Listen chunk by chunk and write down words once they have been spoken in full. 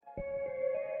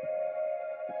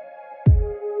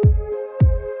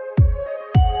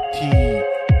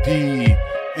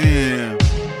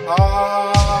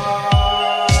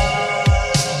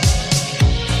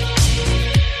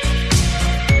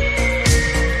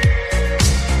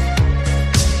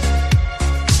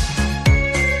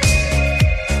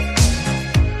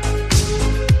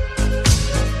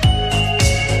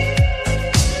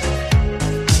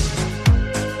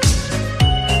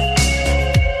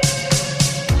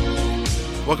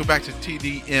Welcome back to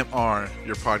TDMR,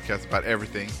 your podcast about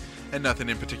everything and nothing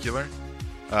in particular.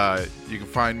 You can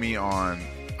find me on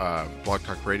Blog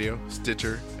Talk Radio,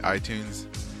 Stitcher, iTunes,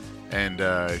 and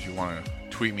if you want to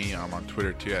tweet me, I'm on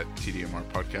Twitter too at TDMR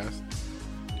Podcast.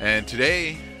 And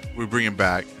today we're bringing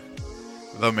back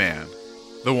the man,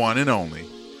 the one and only.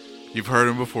 You've heard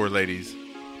him before, ladies.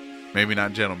 Maybe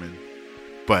not gentlemen,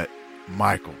 but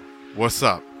Michael. What's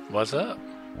up? What's up?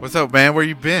 What's up, man? Where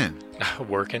you been?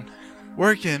 Working.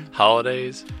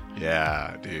 Holidays?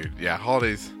 Yeah, dude. Yeah,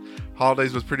 holidays.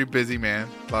 Holidays was pretty busy, man.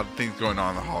 A lot of things going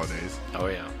on in the holidays. Oh,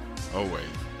 yeah. Always.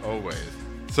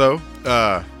 So,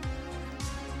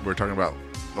 we're talking about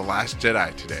The Last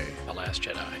Jedi today. The Last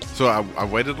Jedi. So, I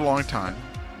waited a long time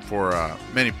for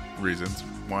many reasons.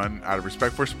 One, out of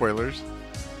respect for spoilers.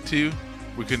 Two,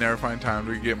 we could never find time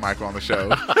to get Michael on the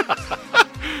show.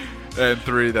 And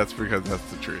three, that's because that's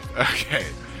the truth. Okay.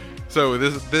 So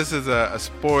this is a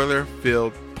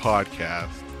spoiler-filled podcast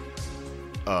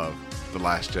of The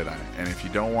Last Jedi. And if you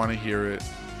don't want to hear it,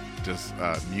 just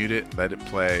mute it, let it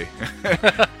play.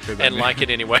 And like it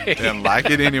anyway. And like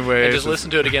it anyway. And just listen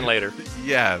to it again later.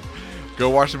 Yeah. Go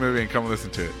watch the movie and come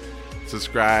listen to it.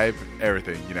 Subscribe,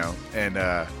 everything, you know. And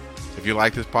if you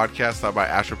like this podcast, stop by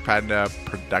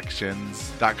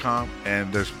AstroPandaProductions.com,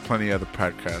 and there's plenty of other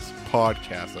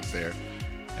podcasts up there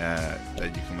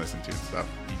that you can listen to and stuff.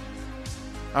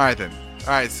 All right, then. All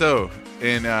right, so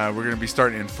we're going to be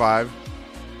starting in 5,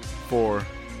 4,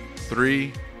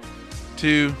 3,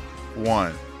 2,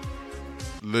 1.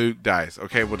 Luke dies.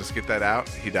 Okay, we'll just get that out.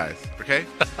 He dies. Okay?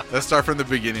 Let's start from the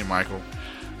beginning, Michael.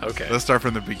 Okay. Let's start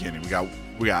from the beginning.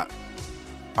 We got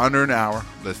under an hour.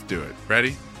 Let's do it.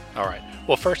 Ready? All right.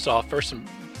 Well, first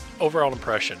overall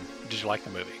impression. Did you like the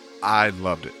movie? I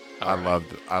loved it.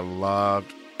 Loved it. I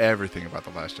loved everything about The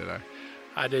Last Jedi.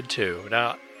 I did too.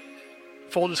 Now,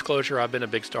 full disclosure, I've been a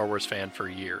big Star Wars fan for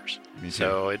years. Me too.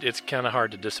 So it's kind of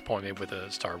hard to disappoint me with a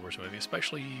Star Wars movie,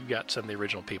 especially you got some of the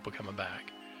original people coming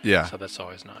back. Yeah. So that's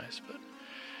always nice. But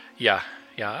yeah,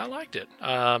 I liked it.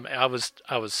 I was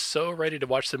so ready to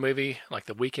watch the movie like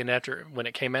the weekend after when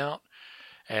it came out.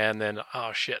 And then,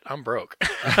 oh shit, I'm broke.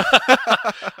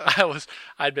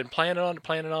 I'd been planning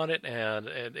on it, and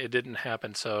it didn't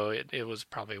happen. So it was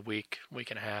probably a week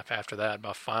and a half after that. But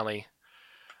I finally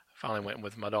went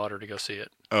with my daughter to go see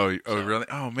it. Oh, really?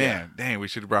 Oh man, yeah. Dang, we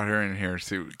should have brought her in here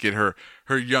to get her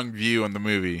young view on the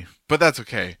movie. But that's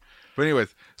okay. But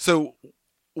anyways, so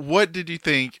what did you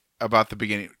think about the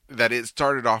beginning? That it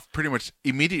started off pretty much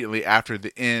immediately after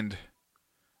the end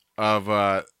of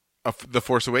The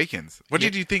Force Awakens. What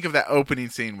did you think of that opening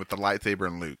scene with the lightsaber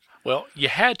and Luke? Well, you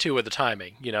had to with the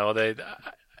timing. You know,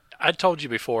 I told you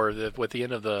before that with the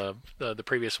end of the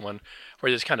previous one,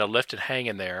 where they just kind of left it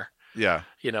hanging there. Yeah.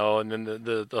 You know, and then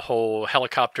the whole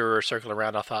helicopter circling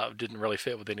around, I thought didn't really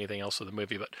fit with anything else of the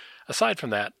movie. But aside from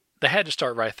that, they had to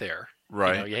start right there.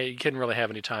 Right. You know, you couldn't really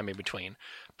have any time in between.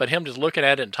 But him just looking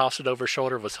at it and toss it over his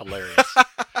shoulder was hilarious.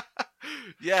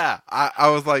 Yeah, I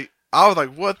was like,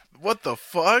 what the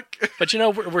fuck? But you know,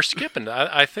 we're skipping.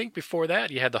 I think before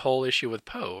that you had the whole issue with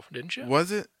Poe, didn't you?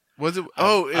 Was it?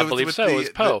 Oh, I believe so. It was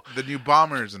Poe, the new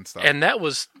bombers and stuff. And that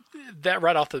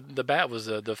right off the bat was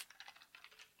the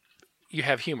you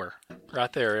have humor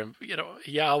right there, and you know,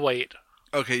 I'll wait.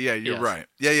 Okay, yeah, you're right.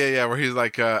 Yeah. Where he's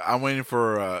like, I'm waiting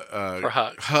for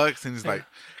Hux, and he's like,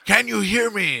 can you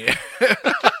hear me?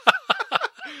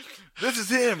 This is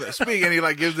him speaking, and he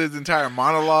like gives his entire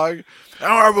monologue. Oh,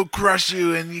 I will crush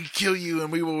you and kill you,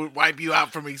 and we will wipe you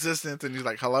out from existence. And he's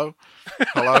like, hello?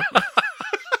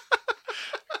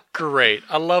 Great.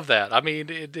 I love that. I mean,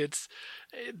 it's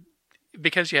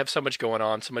because you have so much going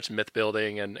on, so much myth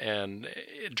building and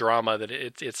drama that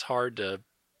it's hard to.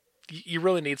 You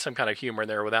really need some kind of humor in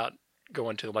there without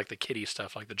going to like the kiddie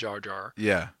stuff, like the Jar Jar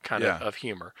kind of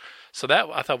humor. So that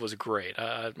I thought was great.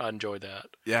 I enjoyed that.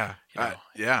 Yeah. You know.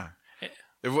 Yeah.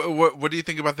 What do you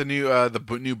think about the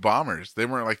new bombers? They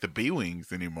weren't like the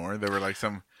B-wings anymore. They were like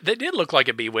some. They did look like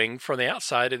a B-wing from the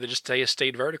outside. They just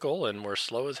stayed vertical and were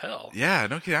slow as hell. Yeah,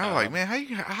 no kidding. I was like, man,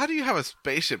 how do you have a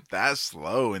spaceship that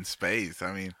slow in space?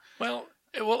 I mean, well,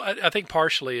 I think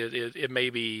partially it may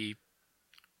be.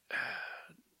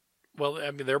 Well,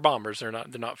 I mean, they're bombers. They're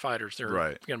not fighters. They're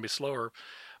going to be slower,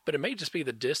 but it may just be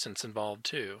the distance involved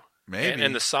too. Maybe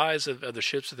and the size of the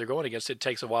ships that they're going against. It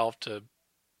takes a while to.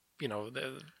 You know,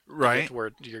 get to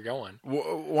where you're going.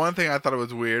 One thing I thought it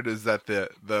was weird is that the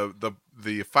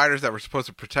fighters that were supposed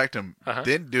to protect him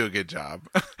didn't do a good job.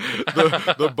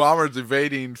 the bombers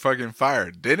evading fucking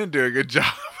fire didn't do a good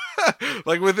job.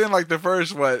 Like within like the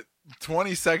first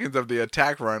 20 seconds of the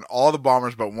attack run, all the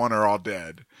bombers but one are all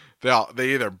dead.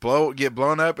 they either get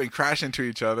blown up and crash into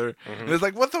each other. And it's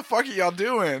like, what the fuck are y'all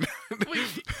doing?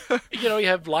 You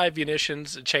have live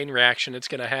munitions, a chain reaction. It's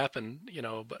going to happen.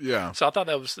 But yeah. So I thought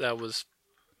that was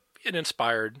an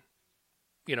inspired,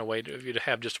 way to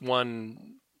have just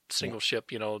one single ship,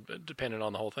 dependent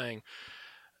on the whole thing.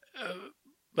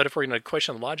 But if we're going to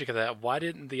question the logic of that, why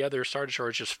didn't the other Star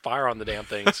Destroyers just fire on the damn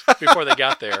things before they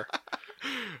got there?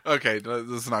 Okay,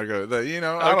 let's not go.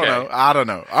 I don't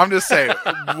know. I'm just saying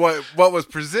what was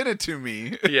presented to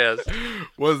me. Yes,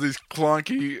 was these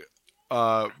clunky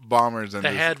bombers, and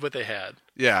they had what they had.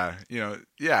 Yeah,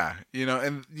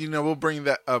 and we'll bring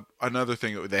that up. Another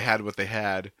thing, they had what they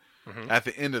had at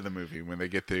the end of the movie when they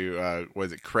get to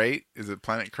was it Crate? Is it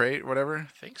Planet Crate? Whatever.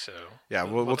 I think so. Yeah,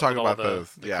 we'll talk about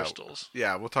those. The crystals.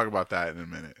 Yeah, we'll talk about that in a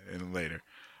minute and later.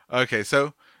 Okay,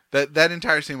 so. That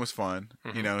entire scene was fun.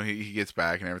 He gets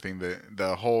back and everything.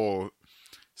 The whole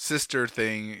sister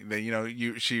thing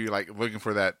that she like looking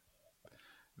for that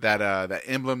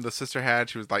emblem the sister had.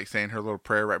 She was like saying her little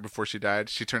prayer right before she died.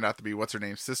 She turned out to be what's her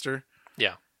name, sister.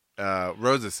 Yeah.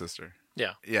 Rose's sister.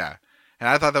 Yeah. Yeah. And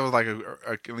I thought that was like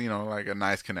like a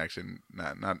nice connection.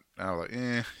 Not I was like,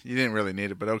 you didn't really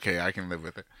need it, but okay, I can live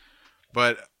with it.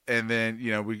 But and then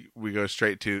we go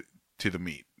straight to the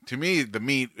meat. To me, the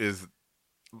meat is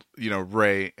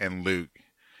Rey and Luke,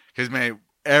 because man,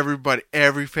 every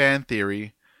fan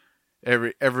theory,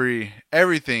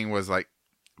 everything was like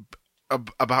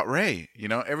about Rey.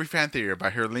 Every fan theory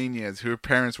about her lineage, who her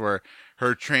parents were,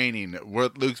 her training,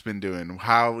 what Luke's been doing,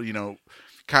 how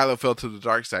Kylo fell to the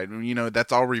dark side.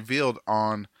 That's all revealed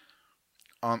on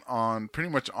pretty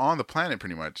much on the planet,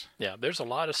 pretty much. Yeah, there's a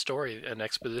lot of story and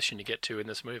exposition you get to in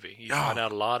this movie. You find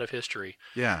out a lot of history.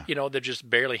 Yeah. They're just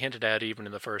barely hinted at even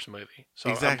in the first movie.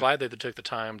 So exactly. I'm glad that they took the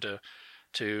time to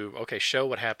show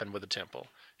what happened with the temple,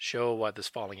 show what this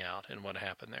falling out and what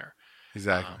happened there.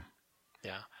 Exactly.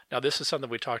 Yeah. Now this is something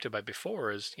we talked about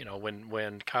before. Is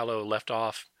when Kylo left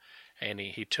off, and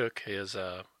he took his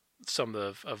some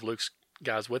of Luke's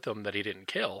guys with him that he didn't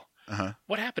kill.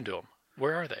 What happened to him?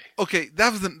 Where are they? Okay,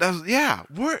 that was yeah.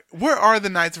 Where are the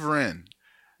Knights of Ren?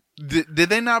 Did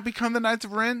they not become the Knights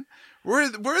of Ren? Where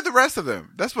are the rest of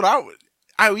them? That's what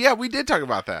yeah, we did talk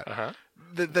about that.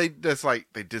 They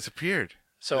disappeared.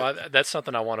 So that's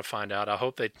something I want to find out. I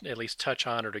hope they at least touch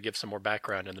on or to give some more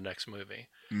background in the next movie.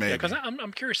 Maybe, because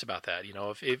I'm curious about that.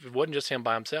 If it wasn't just him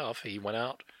by himself, he went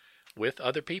out with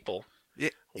other people.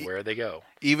 Where they go?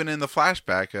 Even in the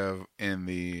flashback in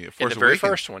the Force Awakens, very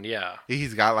first one, yeah,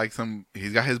 he's got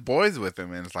his boys with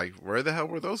him, and it's like, where the hell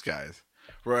were those guys?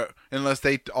 Unless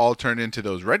they all turned into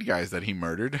those red guys that he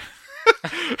murdered.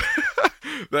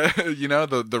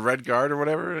 The Red Guard or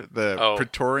whatever, the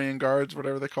Praetorian Guards,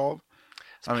 whatever they're called.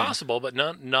 It's possible, but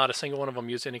not a single one of them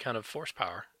used any kind of force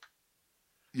power.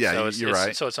 Yeah, so you're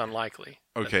right. So it's unlikely.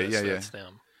 Okay, that's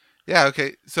them. Yeah,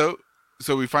 okay. So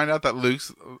we find out that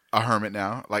Luke's a hermit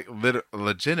now, like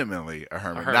legitimately a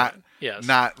hermit.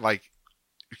 Not like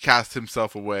cast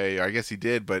himself away. Or I guess he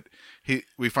did, but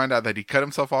we find out that he cut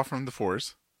himself off from the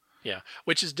Force. Yeah,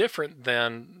 which is different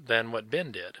than what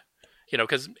Ben did.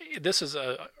 Because this is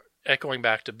echoing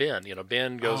back to Ben.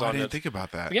 Ben goes on. I didn't think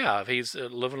about that. Yeah, he's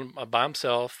living by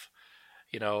himself.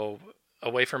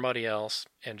 Away from everybody else,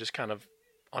 and just kind of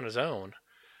on his own,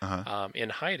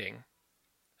 in hiding.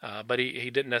 But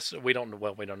he didn't necessarily. We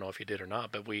don't know if he did or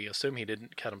not. But we assume he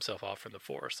didn't cut himself off from the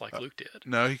Force like Luke did.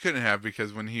 No, he couldn't have,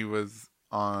 because when he was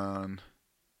on.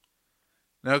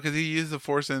 No, because he used the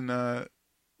Force on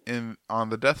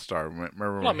the Death Star.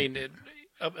 Remember? Well,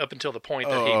 up until the point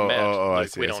that he met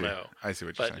Luke, we don't know. I see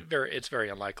what you're saying. But it's very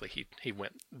unlikely he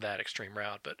went that extreme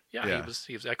route. But yeah.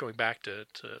 He was echoing back to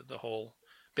the whole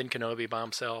Ben Kenobi by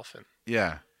himself and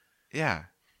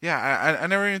I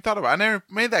never even thought about it. I never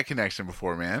made that connection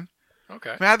before, man.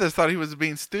 Okay. I just thought he was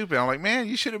being stupid. I'm like, man,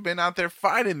 you should have been out there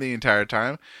fighting the entire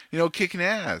time, kicking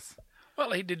ass.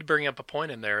 Well, he did bring up a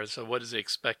point in there. So what does he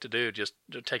expect to do? Just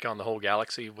to take on the whole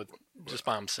galaxy just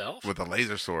by himself? With a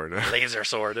laser sword. Laser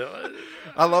sword.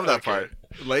 I love that part.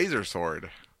 Laser sword.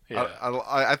 Yeah.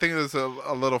 I think it was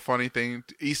a little funny thing,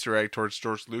 Easter egg towards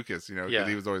George Lucas, because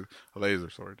he was always a laser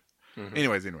sword. Mm-hmm.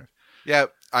 Anyways. Yeah,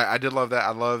 I did love that.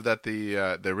 I love that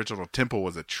the original temple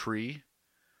was a tree,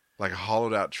 like a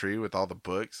hollowed out tree with all the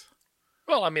books.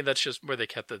 Well, that's just where they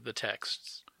kept the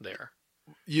texts there.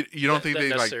 You don't think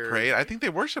they prayed? I think they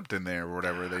worshipped in there or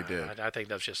whatever they did. I think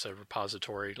that's just a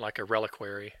repository, like a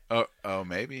reliquary. Oh,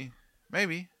 maybe. I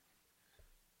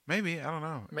don't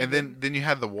know. Maybe. And then you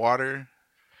had the water,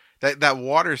 that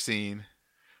water scene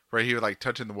where he was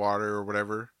touching the water or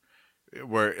whatever.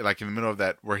 Where in the middle of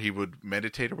that, where he would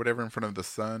meditate or whatever in front of the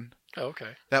sun. Oh,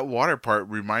 okay. That water part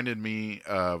reminded me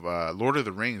of Lord of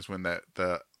the Rings when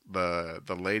the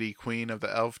lady queen of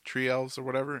the tree elves or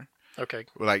whatever, Okay.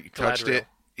 like touched Galadriel. it.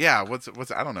 Yeah,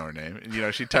 what's I don't know her name. You know,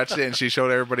 she touched it and she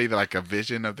showed everybody like a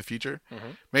vision of the future. Mm-hmm.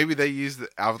 Maybe they used.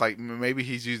 I was like, maybe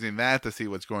he's using that to see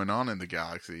what's going on in the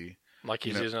galaxy. Like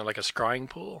he's using it like a scrying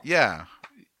pool. Yeah,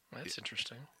 That's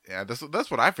interesting. yeah. That's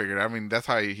what I figured. I mean, that's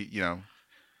how he, you know,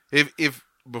 if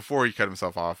before he cut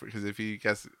himself off, because if he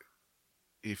cut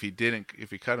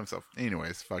himself,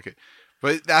 anyways, fuck it.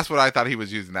 But that's what I thought he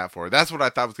was using that for. That's what I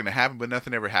thought was going to happen, but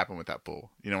nothing ever happened with that pool.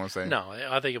 You know what I'm saying? No,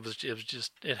 I think it was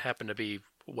just it happened to be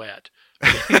wet.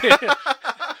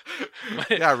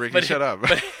 Yeah, Ricky, shut up.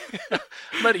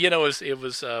 But you know, it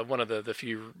was one of the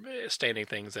few standing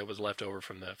things that was left over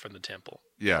from the temple.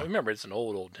 Yeah, Remember, it's an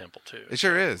old temple too. It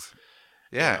sure is.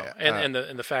 Yeah, you know?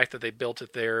 And the fact that they built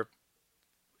it there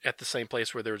at the same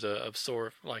place where there's a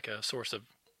source of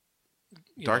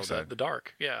dark side. The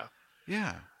dark. Yeah.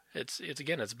 Yeah. It's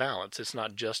again, it's balance. It's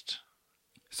not just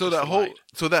that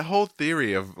light. whole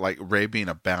theory of like Rey being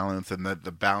a balance and that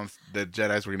the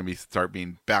Jedis were going to start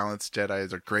being balanced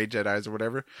Jedis or great Jedis or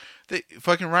whatever. They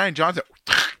fucking Ryan Johnson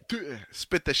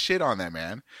spit the shit on that,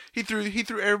 man. He threw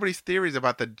everybody's theories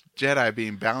about the Jedi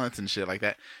being balanced and shit like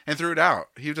that and threw it out.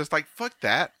 He was just like, fuck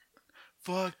that.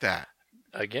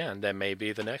 Again, that may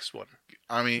be the next one.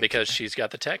 I mean, because she's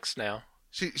got the text now.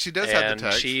 She does have the text.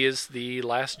 And she is the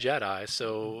last Jedi,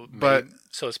 so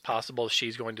it's possible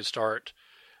she's going to start.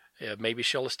 Maybe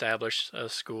she'll establish a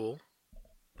school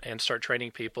and start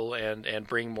training people and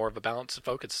bring more of a balance and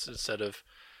focus instead of,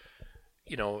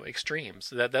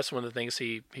 extremes. That's one of the things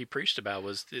he preached about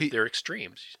was their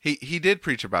extremes. He did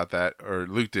preach about that, or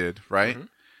Luke did, right?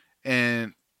 Mm-hmm.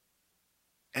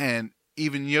 And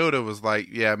even Yoda was like,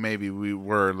 yeah, maybe we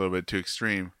were a little bit too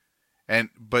extreme.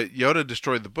 But Yoda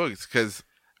destroyed the books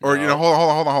hold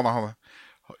on.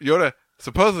 Yoda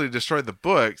supposedly destroyed the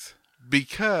books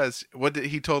because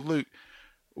he told Luke,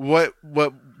 what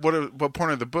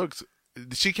point of the books?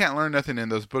 She can't learn nothing in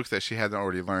those books that she hasn't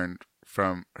already learned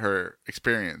from her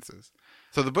experiences.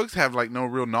 So the books have like no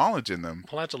real knowledge in them.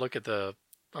 I'll have to look at I'll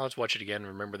have to watch it again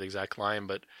and remember the exact line,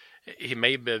 but he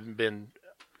may have been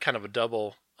kind of a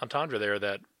double entendre there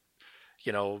that,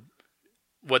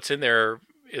 what's in there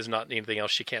is not anything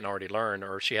else she can't already learn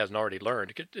or she hasn't already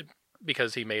learned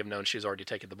because he may have known she's already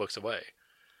taken the books away.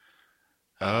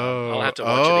 I'll have to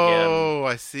watch it again. Oh,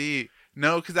 I see.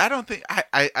 No, because I don't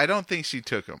think she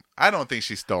took them. I don't think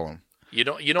she stole them. You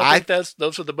don't think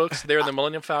those are the books there in the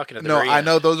Millennium Falcon at the very end? No, I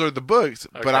know those are the books,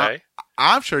 okay. But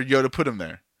I'm sure Yoda put them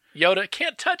there. Yoda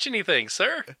can't touch anything,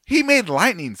 sir. He made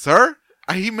lightning, sir.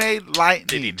 He made lightning.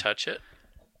 Did he touch it?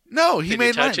 No, he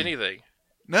made touch lightning. Anything?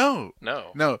 No.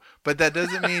 But that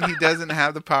doesn't mean he doesn't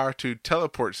have the power to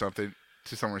teleport something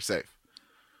to somewhere safe.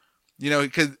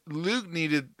 Because Luke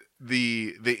needed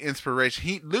the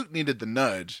inspiration. Luke needed the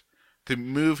nudge to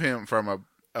move him from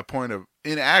a point of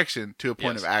inaction to a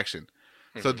point of action.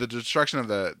 Mm-hmm. So the destruction of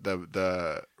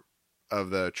the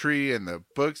tree and the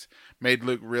books made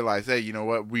Luke realize, hey, you know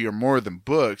what? We are more than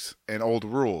books and old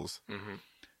rules. Mm-hmm.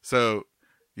 So,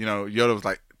 Yoda was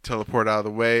like, teleport out of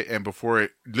the way, and before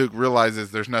Luke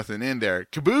realizes there's nothing in there,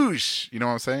 kaboosh! You know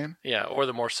what I'm saying? Yeah, or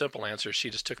the more simple answer,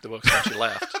 she just took the books and she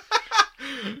left.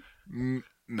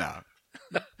 No.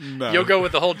 You'll go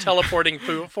with the whole teleporting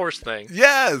force thing.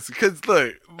 Yes, because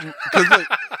look,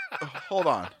 hold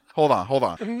on.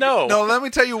 No, let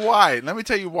me tell you why. Let me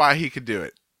tell you why he could do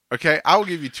it. Okay, I will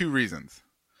give you 2 reasons.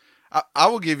 I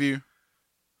will give you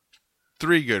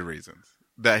 3 good reasons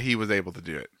that he was able to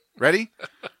do it. Ready?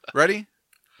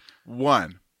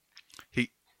 1,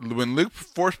 when Luke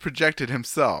force projected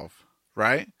himself,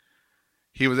 right?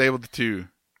 He was able to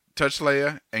touch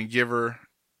Leia and give her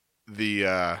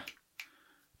the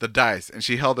dice, and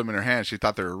she held them in her hand. She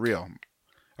thought they were real.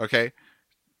 Okay.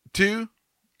 2,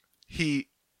 he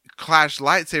clashed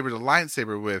lightsaber to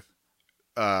lightsaber with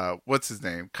what's his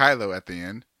name, Kylo at the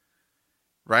end,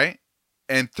 right?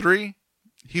 And 3,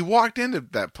 he walked into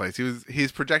that place.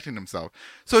 He's projecting himself.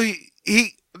 So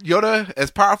Yoda,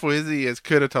 as powerful as he is,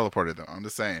 could have teleported them. I'm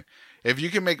just saying, if you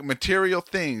can make material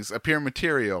things appear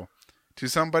material to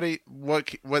somebody,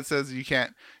 what says you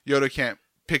can't? Yoda can't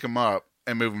pick them up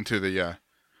and move them to the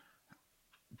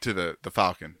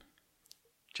Falcon.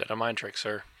 Jedi mind trick,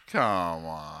 sir. Come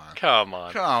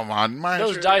on.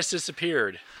 Those dice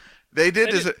disappeared. They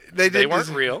did. They weren't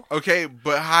real. Okay,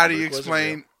 but how do you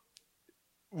explain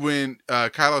when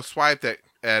Kylo swiped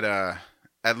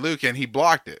at Luke and he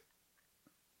blocked it?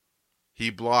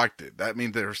 That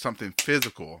means there was something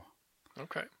physical.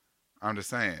 Okay. I'm just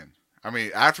saying. I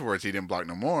mean, afterwards he didn't block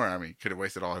no more. I mean, could have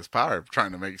wasted all his power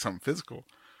trying to make something physical.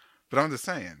 But I'm just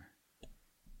saying.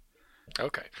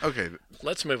 Okay. Okay.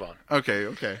 Let's move on. Okay.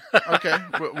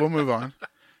 We'll move on.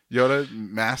 Yoda,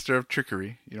 master of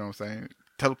trickery. You know what I'm saying?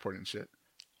 Teleporting shit.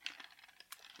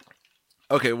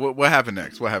 Okay, what happened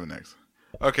next?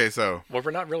 Okay, so Well,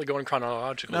 we're not really going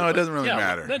chronologically. no, it doesn't really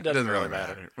matter. It doesn't really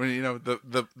matter. When you know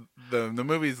the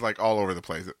movie's like all over the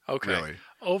place. Okay. Really.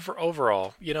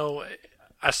 Overall,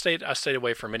 I stayed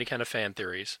away from any kind of fan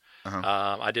theories.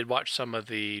 I did watch some of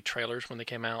the trailers when they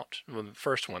came out, the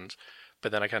first ones,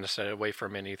 but then I kind of stayed away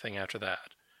from anything after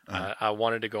that. I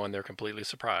wanted to go in there completely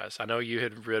surprised. I know you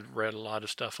had read a lot of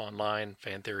stuff online,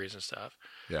 fan theories and stuff.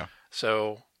 Yeah.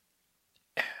 So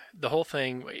the whole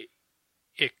thing,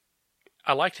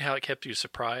 I liked how it kept you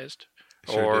surprised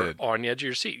or on the edge of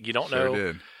your seat. You don't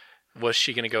know, was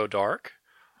she going to go dark?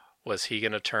 Was he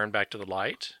going to turn back to the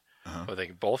light? Were they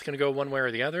both going to go one way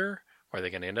or the other? Were they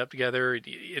going to end up together?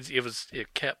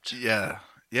 It kept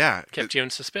kept you in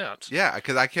suspense. Yeah,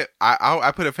 because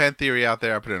I put a fan theory out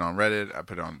there. I put it on Reddit. I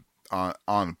put it on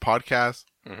podcast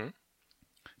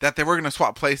that they were going to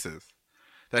swap places.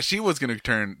 That she was going to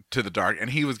turn to the dark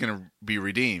and he was going to be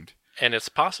redeemed. And it's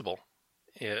possible.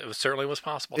 It certainly was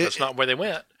possible. That's not where they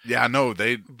went. Yeah, no,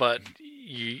 But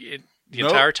the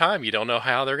entire time, you don't know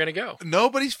how they're going to go.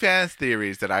 Nobody's fan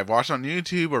theories that I've watched on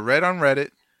YouTube or read on Reddit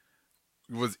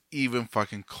was even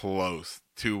fucking close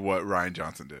to what Rian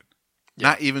Johnson did.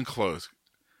 Yeah. Not even close.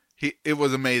 It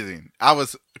was amazing. I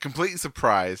was completely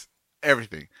surprised.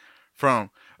 Everything.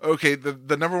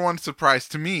 The number one surprise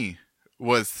to me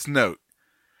was Snoke.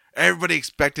 Everybody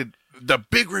expected the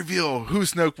big reveal, who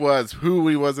Snoke was, who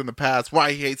he was in the past,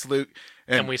 why he hates Luke.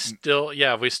 And we still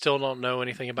don't know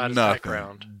anything about his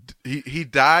background. He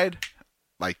died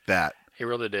like that. He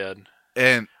really did.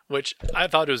 And which I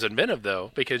thought it was inventive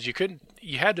though, because you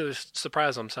had to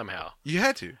surprise him somehow. You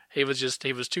had to. He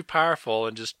was too powerful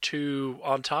and just too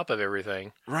on top of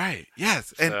everything. Right.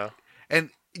 Yes. And in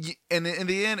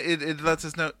the end, it lets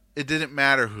us know it didn't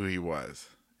matter who he was.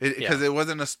 Because it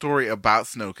wasn't a story about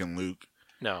Snoke and Luke.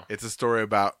 No. It's a story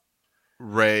about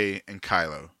Rey and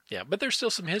Kylo. Yeah, but there's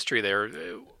still some history there.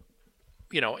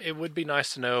 It would be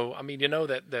nice to know. I mean,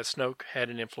 that Snoke had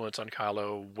an influence on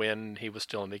Kylo when he was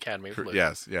still in the Academy of Luke.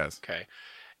 Yes. Okay.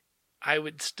 I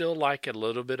would still like a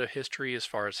little bit of history as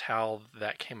far as how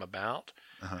that came about,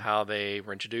 how they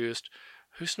were introduced,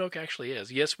 who Snoke actually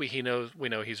is. Yes, we know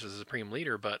he's the supreme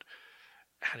leader, but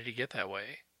how did he get that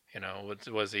way?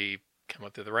 Was he come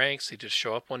up through the ranks? He just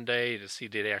show up one day to see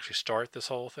did he actually start this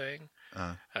whole thing?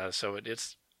 So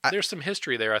there's some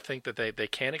history there. I think that they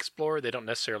can explore. They don't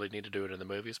necessarily need to do it in the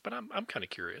movies, but I'm kind of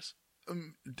curious.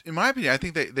 In my opinion, I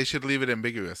think they should leave it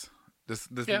ambiguous. Just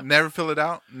never fill it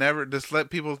out. Never just let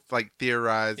people like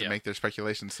theorize and make their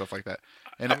speculations, stuff like that.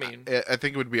 And I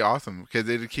think it would be awesome because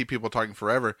it'd keep people talking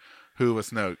forever. Who was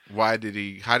Snoke?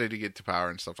 How did he get to power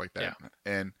and stuff like that? Yeah.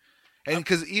 And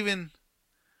because even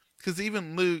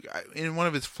Luke, in one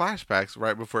of his flashbacks,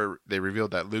 right before they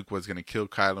revealed that Luke was going to kill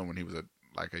Kylo when he was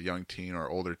a young teen or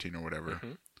older teen or whatever,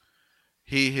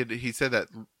 he said that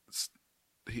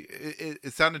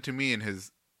it sounded to me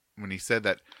when he said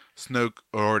that Snoke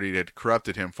already had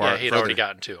corrupted him far. Yeah, he'd already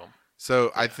gotten to him.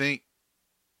 So I think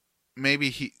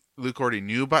maybe Luke already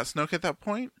knew about Snoke at that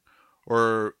point,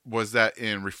 or was that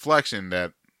in reflection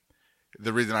that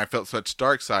the reason I felt such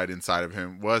dark side inside of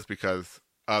him was because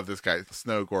of this guy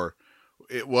Snoke, or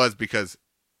it was because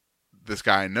this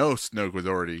guy knows Snoke was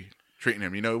already treating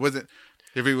him. It wasn't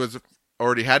if he was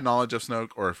already had knowledge of Snoke,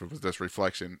 or if it was this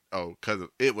reflection.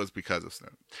 It was because of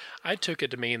Snoke. I took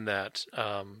it to mean that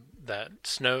that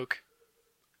Snoke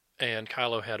and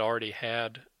Kylo had already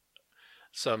had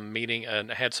some meeting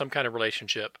and had some kind of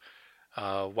relationship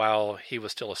while he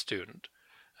was still a student,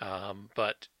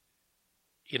 but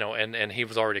and he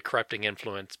was already corrupting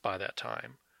influence by that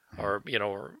time. Or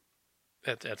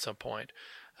at some point,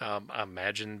 I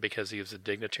imagine because he was a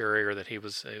dignitary or that he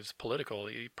was political,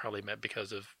 he probably met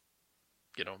because of,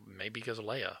 maybe because of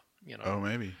Leia. Oh,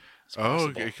 maybe.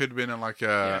 It could have been an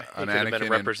Anakin. He could have been a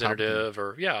representative,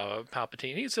 or a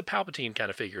Palpatine. He's a Palpatine kind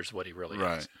of figure, is what he really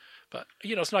is. But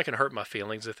it's not going to hurt my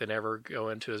feelings if they never go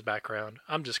into his background.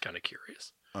 I'm just kind of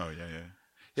curious. Oh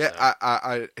yeah.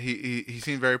 So. He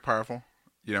seemed very powerful.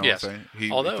 You know what I'm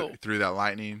saying? Although through that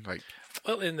lightning, like.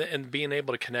 Well, and being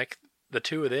able to connect the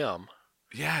two of them,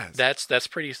 yes, that's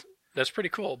pretty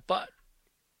cool. But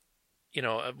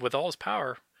with all his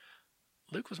power,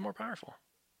 Luke was more powerful.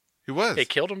 He was. It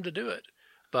killed him to do it,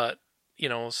 but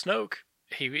Snoke,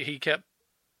 he kept,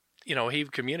 he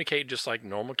communicated just like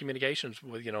normal communications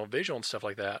with visual and stuff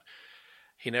like that.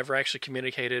 He never actually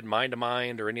communicated mind to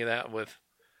mind or any of that with,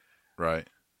 right.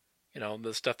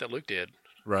 The stuff that Luke did,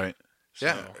 right.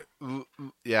 So,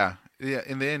 Yeah.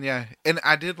 In the end, yeah. And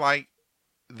I did like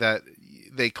that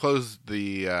they closed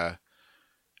the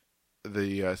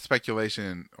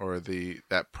speculation or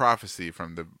that prophecy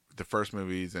from the first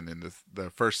movies and in the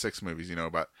first 6 movies,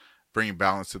 about bringing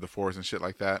balance to the Force and shit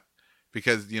like that.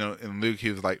 Because in Luke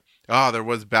he was like, oh, there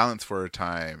was balance for a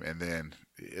time, and then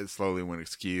it slowly went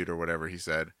skewed or whatever he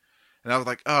said, and I was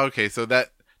like, oh, okay. So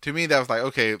that to me that was like,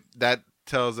 okay, that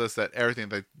tells us that everything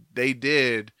that they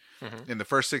did in the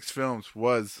first 6 films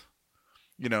was,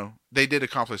 they did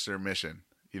accomplish their mission.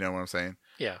 You know what I'm saying?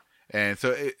 Yeah. And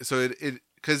so it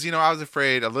because I was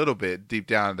afraid a little bit deep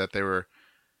down that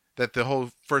the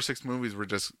whole first 6 movies were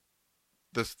just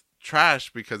this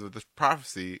trash because of this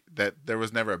prophecy that there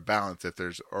was never a balance if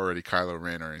there's already Kylo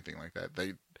Ren or anything like that.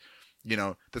 They,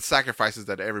 the sacrifices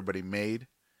that everybody made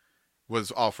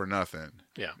was all for nothing.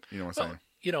 Yeah. You know what I'm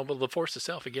saying? But the Force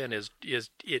itself again is it's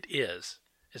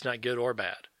not good or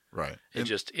bad. Right. It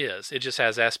just is. It just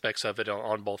has aspects of it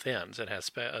on both ends. It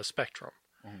has a spectrum.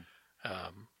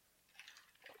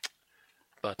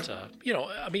 But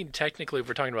I mean, technically, if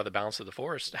we're talking about the balance of the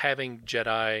Force, having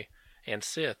Jedi and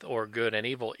Sith, or good and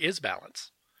evil, is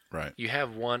balance. Right. You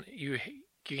have one. You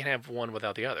can have one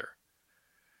without the other,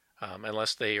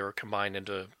 unless they are combined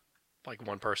into like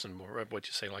one person. What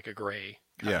you say, like a gray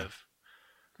kind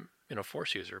of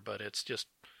Force user. But it's just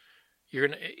you're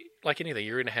gonna, like anything,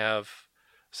 you're gonna have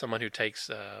someone who takes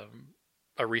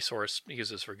a resource,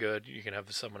 uses for good. You can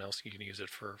have someone else you can use it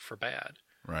for bad.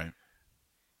 Right.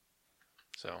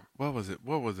 So what was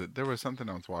it? There was something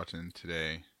I was watching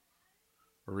today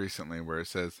or recently where it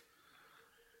says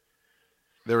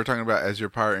they were talking about as your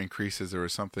power increases, there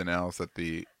was something else that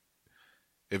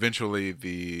eventually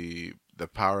the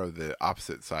power of the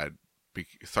opposite side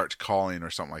starts calling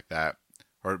or something like that,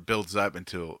 or it builds up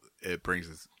until it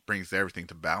brings everything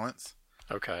to balance.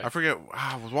 Okay. I forget.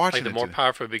 I was watching. Like the more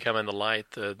powerful you become in the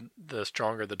light, the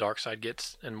stronger the dark side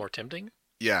gets and more tempting.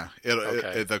 Yeah,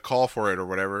 the call for it or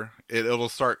whatever, it'll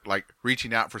start like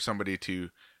reaching out for somebody to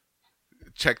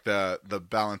check the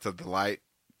balance of the light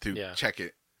to check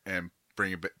it and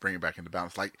bring it back into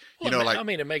balance. Like I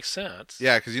mean, it makes sense.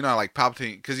 Yeah, because like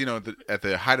Palpatine, because at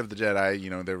the height of the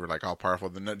Jedi, they were like all powerful.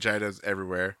 The Jedi's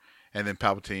everywhere, and then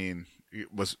Palpatine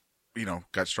was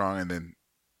got strong, and then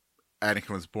Anakin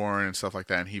was born and stuff like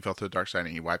that, and he fell to the dark side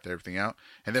and he wiped everything out,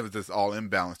 and then it was this all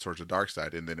imbalance towards the dark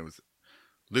side, and then it was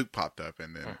Luke popped up,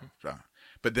 and then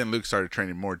but then Luke started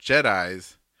training more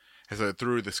Jedis, and so it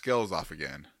threw the scales off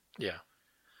again. Yeah,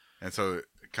 and so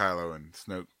Kylo and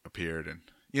Snoke appeared, and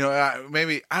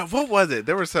what was it?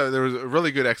 There was a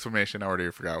really good explanation. I already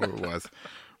forgot what it was,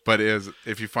 but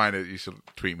if you find it, you should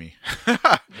tweet me.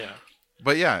 Yeah,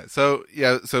 but so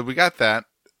we got that.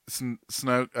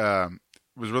 Snoke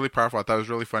was really powerful. I thought it was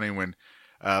really funny when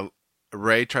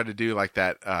Rey tried to do like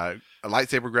that a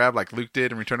lightsaber grab like Luke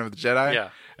did in Return of the Jedi.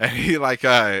 Yeah. And he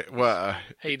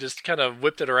he just kind of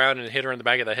whipped it around and hit her in the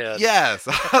back of the head. Yes.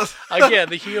 Again,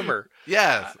 the humor.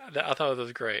 Yes. I thought it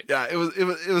was great. Yeah, it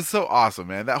was so awesome,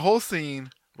 man. That whole scene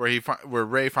where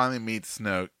Rey finally meets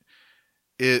Snoke,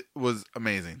 it was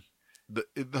amazing.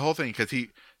 The whole thing, because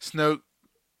Snoke,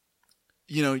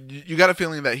 you got a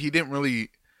feeling that he didn't really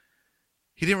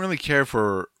care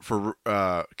for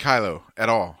Kylo at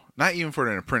all. Not even for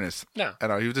an apprentice. No.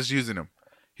 At all. He was just using him.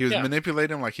 He was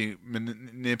manipulating him like he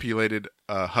manipulated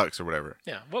Hux or whatever.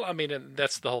 Yeah. Well, I mean, and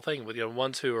that's the whole thing with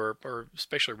ones who are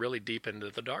especially really deep into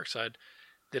the dark side.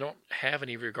 They don't have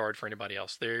any regard for anybody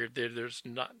else. They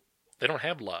don't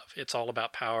have love. It's all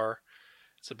about power.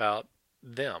 It's about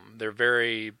them. They're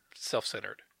very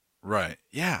self-centered. Right.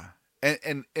 Yeah.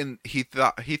 And he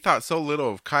thought so little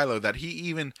of Kylo that he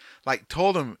even like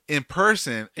told him in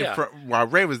person while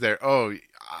Rey was there. Oh,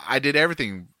 I did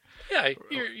everything. Yeah,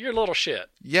 you're a little shit.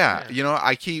 Yeah,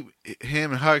 I keep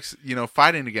him and Hux,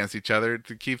 fighting against each other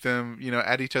to keep them,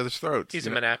 at each other's throats. He's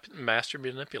a master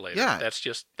manipulator. Yeah,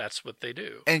 that's what they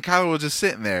do. And Kylo was just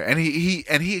sitting there, and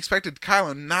he expected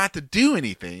Kylo not to do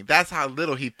anything. That's how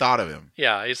little he thought of him.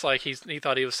 Yeah, it's like he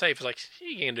thought he was safe. It's like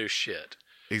he can't do shit.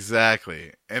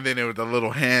 Exactly. And then it was the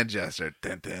little hand gesture.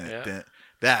 Dun, dun, dun.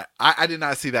 That I did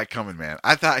not see that coming, man.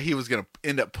 I thought he was gonna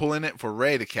end up pulling it for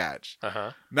Rey to catch,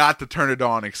 not to turn it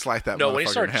on and slice that. No, when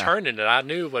he started turning it, I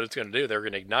knew what it's going to do. They were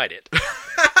going to ignite it.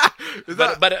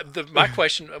 My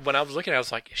question when I was looking at it, I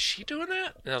was like, "Is she doing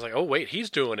that?" And I was like, "Oh wait, he's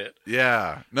doing it."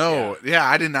 Yeah, no, yeah,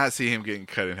 I did not see him getting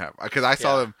cut in half because I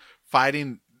saw them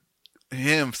fighting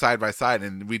him side by side,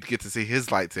 and we'd get to see his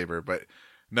lightsaber. But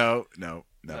no.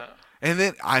 And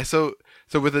then so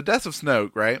with the death of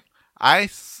Snoke, right? I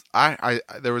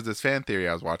there was this fan theory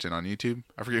I was watching on YouTube.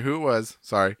 I forget who it was.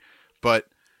 Sorry, but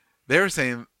they were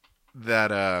saying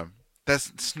that that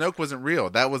Snoke wasn't real.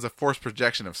 That was a force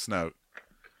projection of Snoke.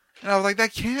 And I was like,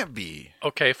 that can't be.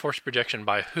 Okay, force projection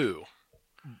by who?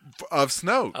 Of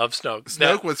Snoke. Of Snoke.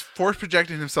 Snoke was force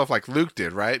projecting himself like Luke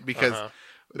did, right? Because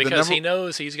he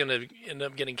knows he's going to end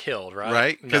up getting killed, right?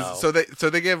 Right? No. So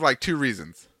they gave like two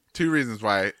reasons. Two reasons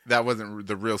why that wasn't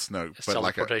the real Snoke. Is but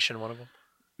teleportation one of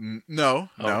them? No.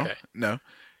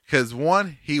 Because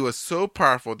one, he was so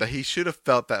powerful that he should have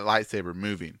felt that lightsaber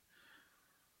moving.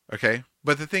 Okay?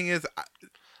 But the thing is,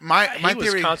 my theory... He was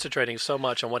theory, concentrating so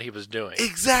much on what he was doing.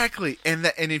 Exactly. And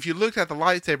if you looked at the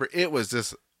lightsaber, it was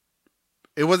just...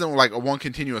 It wasn't like a one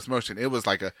continuous motion. It was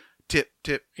like a tip,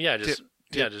 tip, tip.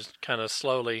 Just kind of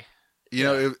slowly. You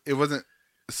know, it wasn't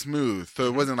smooth. So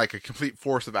it wasn't like a complete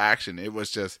force of action. It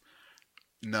was just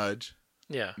nudge,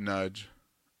 nudge,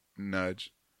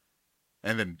 nudge.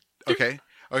 And then, okay.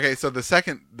 So the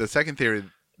second theory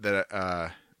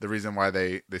that the reason why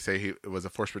they say it was a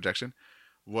force projection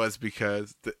was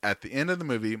because at the end of the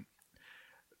movie,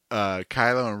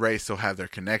 Kylo and Rey still have their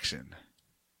connection.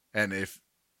 And if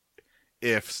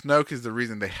Snoke is the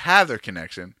reason they have their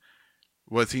connection,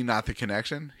 was he not the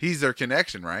connection? He's their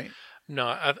connection, right? No,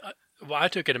 I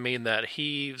took it to mean that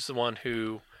he's the one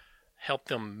who helped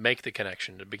them make the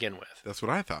connection to begin with. That's what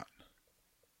I thought.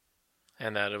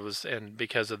 And that it was, and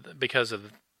because of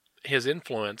his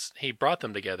influence, he brought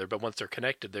them together. But once they're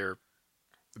connected, they're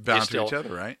bound to each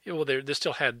other, right? Well, they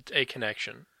still had a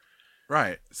connection,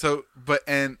 right? So, but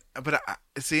I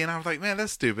was like, man,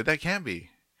 that's stupid. That can't be.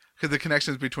 Because the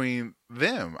connections between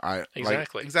them,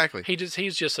 exactly.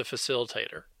 He's just a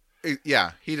facilitator.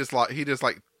 Yeah, he just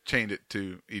chained it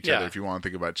to each other. If you want to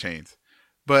think about chains,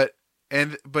 but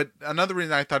another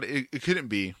reason I thought it couldn't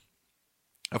be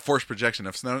a force projection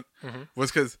of Snoke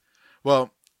was because, the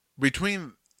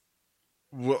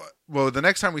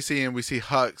next time we see him, we see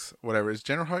Hux, whatever is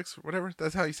General Hux, whatever.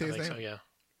 That's how you say his name. So, yeah.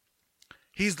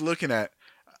 He's looking at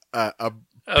a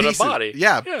body.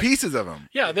 Pieces of him.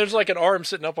 Yeah, there's like an arm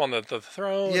sitting up on the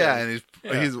throne. Yeah, and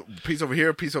he's a piece over here,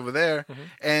 a piece over there,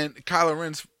 and Kylo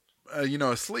Ren's,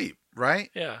 asleep, right?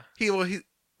 Yeah.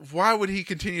 Why would he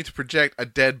continue to project a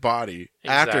dead body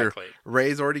after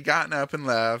Rey's already gotten up and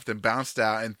left and bounced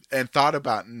out and thought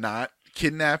about not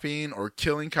kidnapping or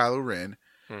killing Kylo Ren?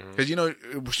 Because,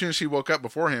 as soon as she woke up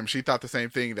before him, she thought the same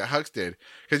thing that Hux did.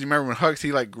 Because you remember when Hux,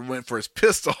 he went for his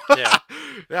pistol. Yeah.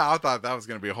 Yeah, I thought that was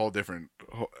going to be a whole different...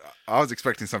 I was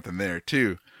expecting something there,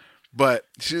 too. But,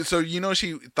 she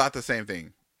thought the same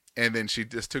thing. And then she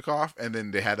just took off, and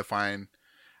then they had to find...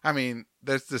 I mean,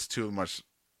 there's just too much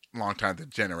long time to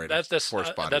generate a force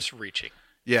body. That's reaching.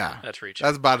 Yeah. That's reaching.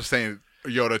 That's about saying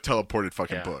Yoda teleported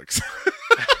fucking books.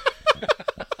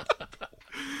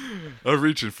 I'm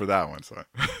reaching for that one, so.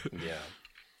 Yeah.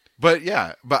 But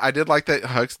I did like that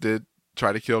Hux did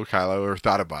try to kill Kylo or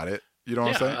thought about it. You know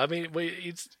what I'm saying? I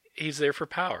mean, he's there for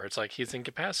power. It's like he's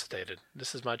incapacitated.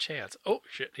 This is my chance. Oh,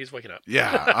 shit, he's waking up.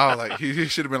 Yeah. I was like, he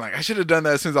should have been like, I should have done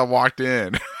that as soon as I walked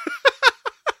in.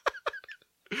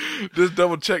 Just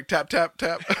double check, tap, tap,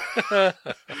 tap.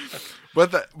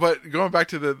 But going back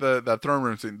to the throne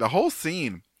room scene, the whole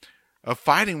scene of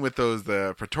fighting with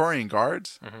the Praetorian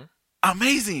guards,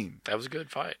 amazing. That was a good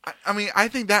fight. I mean, I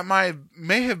think that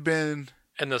may have been.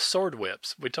 And the sword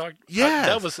whips we talked.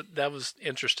 Yes, that was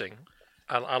interesting.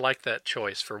 I like that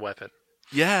choice for weapon.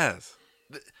 Yes,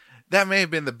 that may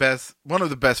have been one of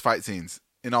the best fight scenes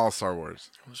in all Star Wars.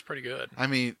 It was pretty good. I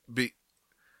mean,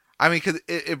 because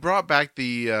it brought back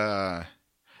that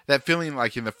feeling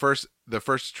like in the first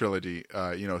trilogy,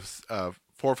 4,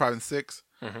 5, and 6,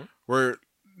 where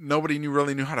nobody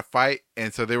really knew how to fight,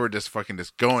 and so they were just fucking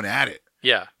just going at it.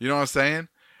 Yeah, you know what I'm saying?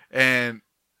 And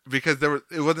because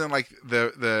it wasn't like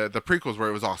the prequels where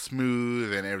it was all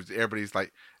smooth and everybody's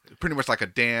like pretty much like a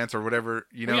dance or whatever.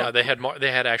 Yeah, they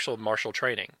had actual martial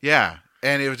training. Yeah,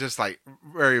 and it was just like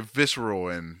very visceral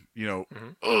and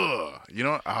oh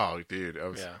dude,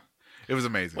 it was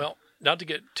amazing. Well, not to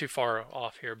get too far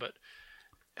off here, but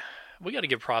we got to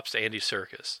give props to Andy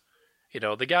Serkis.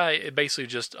 The guy basically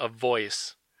just a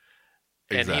voice.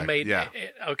 And he made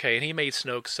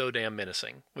Snoke so damn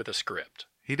menacing with a script.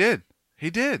 He did,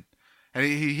 and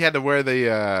he had to wear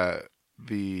the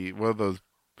one of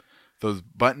those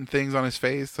button things on his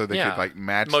face so they could like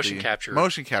match motion capture.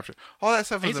 All that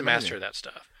stuff. He's a master of that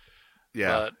stuff.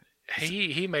 Yeah, but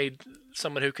he made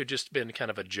someone who could just been kind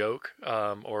of a joke,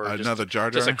 or another Jar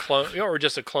Jar, just a clone, or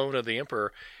just a clone of the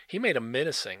Emperor. He made him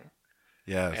menacing.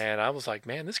 Yes. And I was like,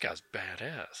 man, this guy's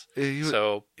badass. He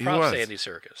props was. to Andy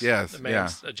Serkis. Yes. The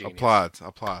man's a genius.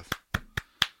 Applause.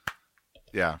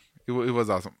 Yeah. It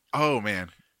was awesome. Oh, man.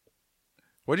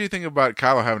 What do you think about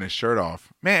Kylo having his shirt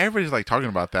off? Man, everybody's like talking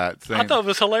about that. Saying, I thought it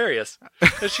was hilarious.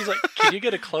 And she's like, Can you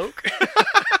get a cloak?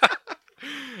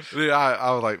 Dude,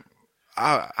 I was like,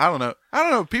 I don't know. I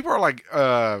don't know. People are like,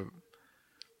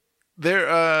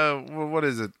 they're, what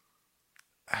is it?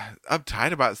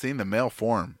 Uptight about seeing the male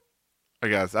form. I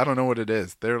guess. I don't know what it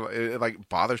is. It like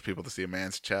bothers people to see a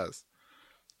man's chest.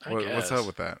 What's up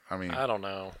with that? I mean, I don't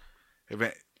know.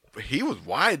 He was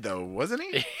wide though, wasn't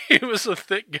he? He was a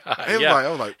thick guy. I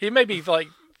was like, he may be like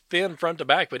thin front to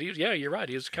back, but you're right.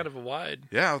 He was kind of a wide.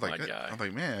 Yeah, I was like, guy. I was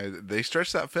like, man, they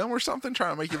stretched that film or something,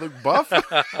 trying to make you look buff.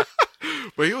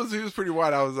 But he was pretty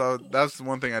wide. That's the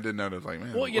one thing I didn't notice. Like,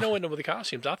 man. Well, with the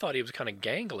costumes, I thought he was kind of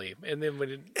gangly, and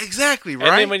then exactly right.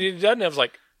 And then when he doesn't, I was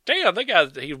like, damn, that guy,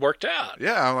 he worked out.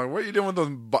 Yeah, I'm like, what are you doing with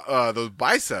those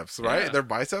biceps, right? Yeah. They're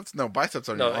biceps? No, biceps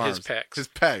are your arms. His pecs. His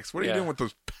pecs. What are you doing with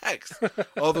those pecs?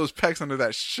 All those pecs under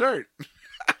that shirt.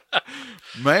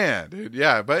 Man, dude.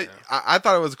 Yeah, but I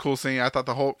thought it was a cool scene. I thought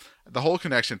the whole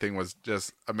connection thing was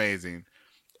just amazing.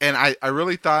 And I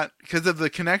really thought, because of the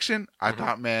connection, I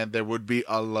thought, man, there would be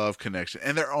a love connection.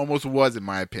 And there almost was, in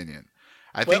my opinion.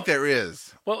 I think there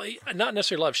is. Well, not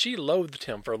necessarily love. She loathed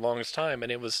him for the longest time,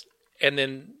 and then it was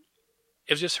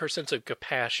just her sense of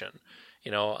compassion.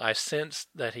 I sense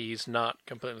that he's not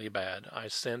completely bad. I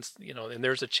sense, and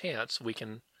there's a chance we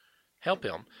can help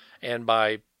him. And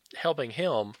by helping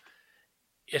him,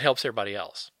 it helps everybody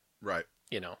else. Right.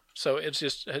 So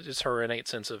it's her innate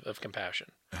sense of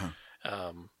compassion. Uh-huh.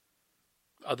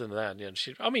 Other than that,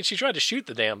 she tried to shoot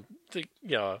the damn thing,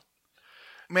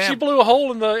 Man, she blew a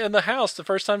hole in the house the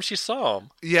first time she saw him.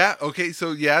 Yeah. Okay.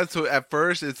 So at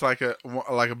first it's like a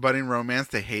budding romance.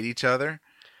 They hate each other,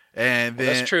 and then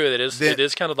that's true. It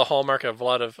is kind of the hallmark of a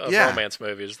lot of romance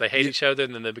movies. They hate each other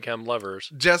and then they become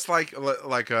lovers. Just like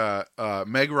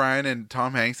Meg Ryan and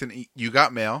Tom Hanks and You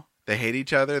Got Mail. They hate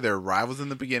each other. They're rivals in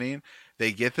the beginning.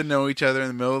 They get to know each other in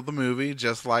the middle of the movie,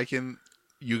 just like in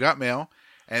You Got Mail.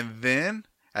 And then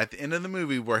at the end of the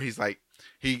movie, where he's like,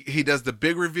 he does the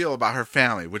big reveal about her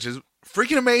family, which is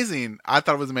freaking amazing. I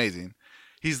thought it was amazing.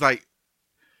 He's like,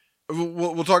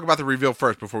 we'll talk about the reveal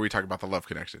first before we talk about the love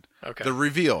connection. Okay. The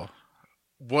reveal.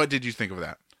 What did you think of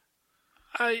that?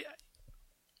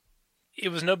 It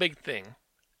was no big thing,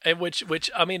 and which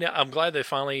I mean, I'm glad they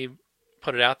finally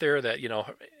put it out there that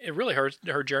it really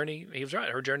her journey. He was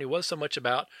right. Her journey was so much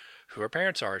about who her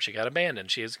parents are. She got abandoned.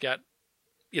 She's got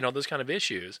those kind of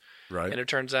issues. Right. And it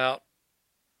turns out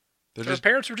her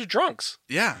parents were just drunks.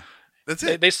 Yeah. That's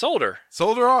it. They sold her.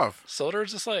 Sold her off. Sold her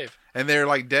as a slave. And they're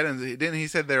like dead. And didn't he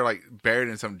said they're like buried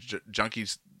in some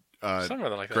junkie's something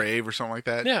like that. Grave or something like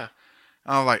that? Yeah.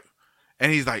 I was like,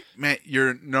 and he's like, man,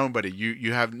 you're nobody.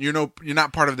 You're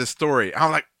not part of this story.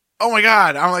 I'm like, oh my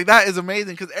God. I'm like, that is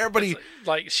amazing. Cause everybody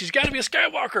like, she's got to be a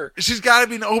Skywalker. She's got to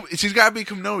be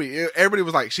Kenobi. Everybody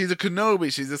was like, she's a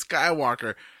Kenobi. She's a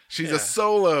Skywalker. She's a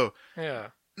Solo. Yeah.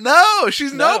 No,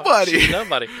 she's nobody. She's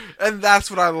nobody. And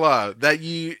that's what I love. That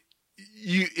you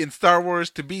in Star Wars,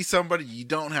 to be somebody, you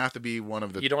don't have to be one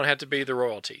of the. You don't have to be the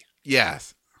royalty.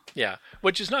 Yes. Yeah,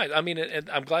 which is nice. I mean, and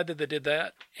I'm glad that they did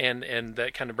that, and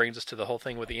that kind of brings us to the whole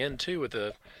thing with the end too, with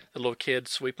the little kid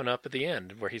sweeping up at the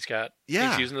end where he's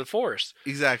using the Force.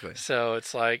 Exactly. So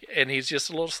it's like, and he's just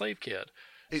a little slave kid.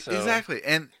 So, exactly,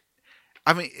 and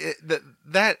I mean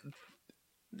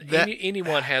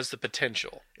anyone has the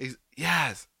potential.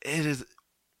 Yes, it is.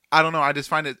 I don't know. I just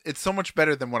find it's so much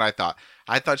better than what I thought.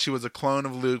 I thought she was a clone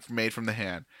of Luke made from the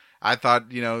hand. I thought,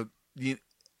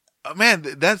 man,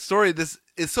 that story, this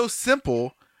is so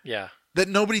simple. Yeah. That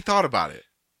nobody thought about it.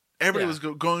 Everybody was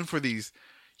going for these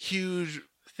huge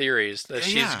theories that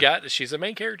she's a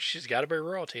main character. She's got to be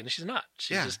royalty, and she's not.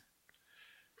 She's just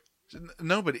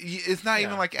nobody. It's not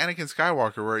even like Anakin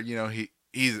Skywalker, where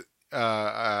he's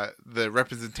the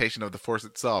representation of the Force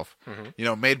itself.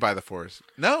 Mm-hmm. Made by the Force.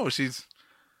 No, she's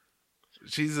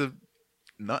a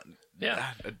nut.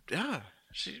 Yeah.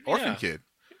 Orphan kid.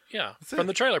 Yeah. From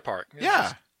the trailer park.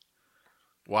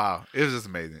 Wow. It was just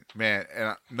amazing. Man,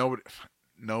 and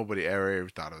nobody ever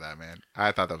thought of that, man.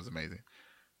 I thought that was amazing.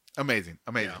 Amazing.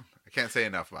 Yeah. I can't say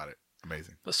enough about it.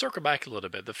 Amazing. Let's circle back a little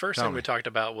bit. The first thing we talked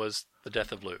about was the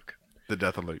death of Luke. The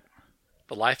death of Luke.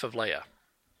 The life of Leia.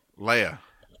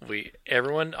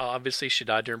 Everyone, obviously she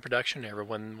died during production.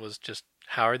 Everyone was just,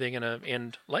 how are they going to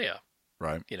end Leia?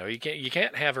 Right. You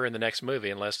can't have her in the next movie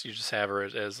unless you just have her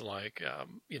as like,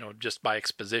 just by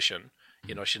exposition.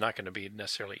 She's not going to be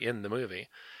necessarily in the movie.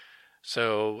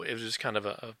 So it was just kind of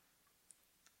a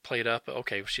played up,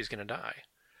 okay, she's going to die.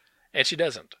 And she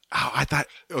doesn't. Oh, I thought,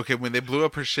 okay, when they blew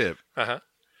up her ship. I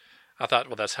thought,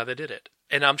 well, that's how they did it.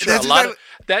 And I'm sure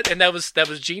that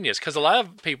was genius, because a lot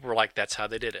of people were like, that's how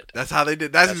they did it. That's how they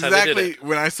did. That's exactly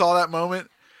when I saw that moment.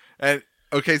 And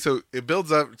okay, so it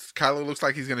builds up. Kylo looks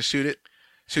like he's going to shoot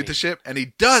the ship, and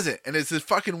he doesn't. And it's his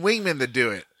fucking wingmen that do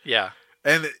it. Yeah.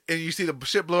 And you see the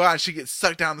ship blow out, and she gets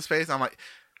sucked down into space. I'm like,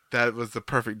 that was the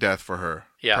perfect death for her.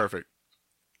 Yeah. Perfect.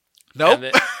 Nope.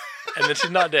 And then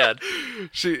she's not dead.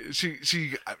 She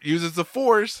uses the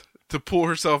Force to pull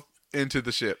herself into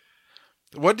the ship.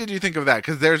 What did you think of that?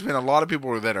 Because there's been a lot of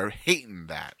people that are hating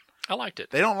that. I liked it.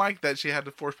 They don't like that she had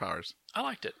the Force powers. I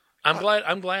liked it. I'm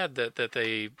glad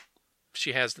that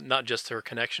she has not just her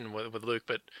connection with Luke,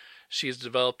 but she's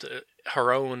developed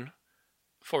her own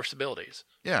Force abilities.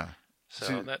 Yeah.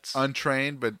 So that's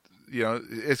untrained, but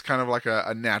it's kind of like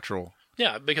a natural.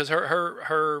 Yeah, because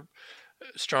her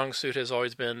strong suit has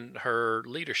always been her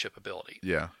leadership ability.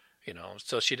 Yeah.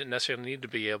 So she didn't necessarily need to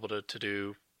be able to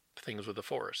do things with the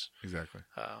Force. Exactly.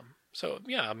 So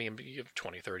yeah, I mean, you have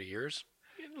 20, 30 years,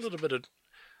 a little bit of,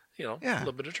 a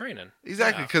little bit of training.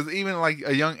 Exactly, because even like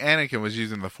a young Anakin was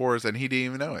using the Force and he didn't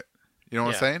even know it. You know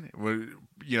what I'm saying?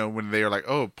 When they are like,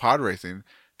 oh, pod racing,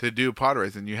 to do pod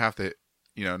racing, you have to,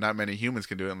 not many humans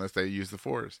can do it unless they use the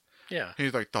Force. Yeah. And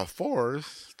he's like, the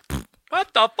Force?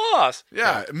 What the Force?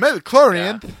 Yeah,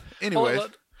 midichlorian. Yeah. Anyways.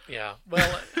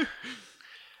 Well,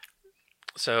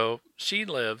 so she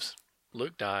lives,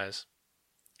 Luke dies,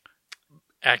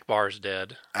 Akbar's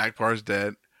dead.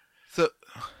 So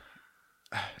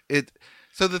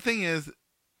the thing is,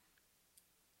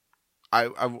 I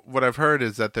what I've heard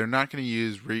is that they're not going to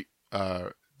use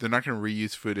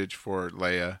reuse footage for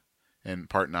Leia in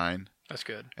Part 9. That's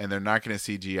good. And they're not going to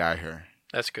CGI her.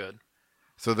 That's good.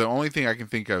 So the only thing I can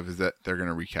think of is that they're going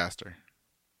to recast her.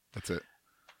 That's it.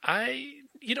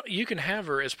 You can have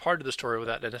her as part of the story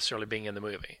without necessarily being in the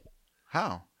movie.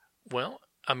 How? Well,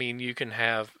 I mean, you can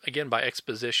have, again, by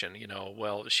exposition,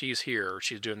 well, she's here, or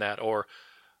she's doing that, or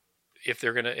if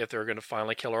they're gonna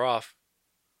finally kill her off,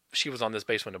 she was on this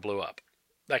base when it blew up.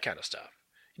 That kind of stuff.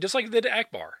 Just like they did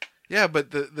Akbar. Yeah,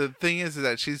 but the thing is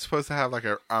that she's supposed to have like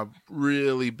a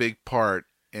really big part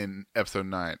in Episode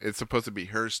 9. It's supposed to be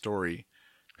her story,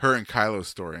 her and Kylo's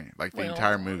story, like the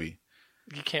entire movie.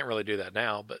 You can't really do that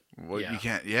now, but you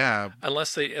can't. Yeah,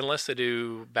 unless they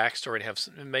do backstory and have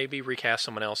maybe recast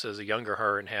someone else as a younger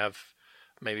her and have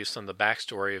maybe some of the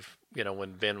backstory of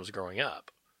when Ben was growing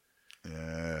up.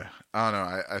 Yeah, I don't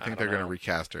know. I think they're going to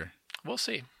recast her. We'll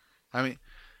see. I mean,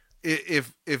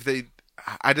 if they,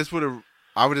 I would just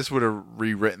would have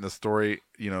rewritten the story.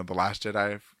 The Last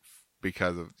Jedi.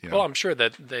 Because of well, I'm sure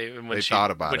that when she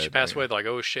thought about when she passed away, they're like,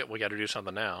 oh shit, we got to do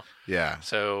something now. Yeah.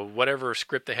 So whatever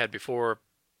script they had before,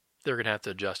 they're gonna have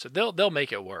to adjust it. They'll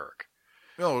make it work.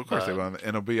 No, of course they will, and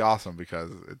it'll be awesome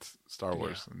because it's Star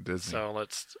Wars and Disney. So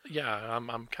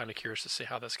I'm kind of curious to see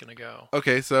how that's gonna go.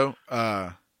 Okay, so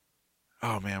oh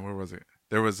man, where was it?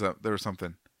 There was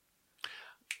something.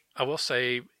 I will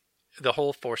say the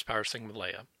whole Force powers thing with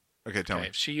Leia. Okay, tell me.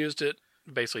 She used it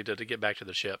basically to get back to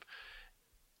the ship.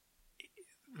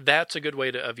 That's a good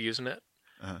way of using it.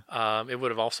 Uh-huh. It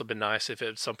would have also been nice if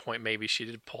at some point maybe she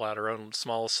did pull out her own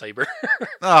small saber.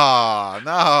 Oh,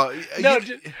 no. Not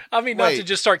to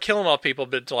just start killing all people,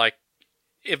 but to like,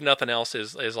 if nothing else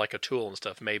is like a tool and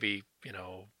stuff, maybe,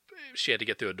 she had to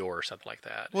get through a door or something like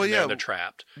that. Well, they're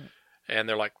trapped. And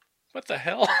they're like, what the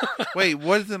hell? Wait,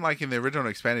 wasn't like in the original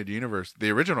expanded universe?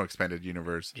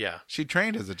 Yeah, she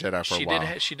trained as a Jedi for a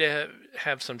while. She did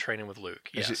have some training with Luke.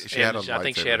 Yes, I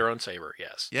think she had her own saber.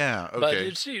 Yes. Yeah. Okay.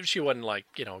 But she wasn't like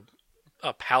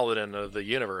a paladin of the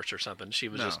universe or something. She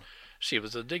was she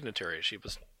was a dignitary. She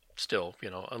was still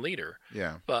a leader.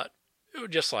 Yeah. But it was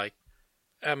just like,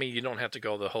 you don't have to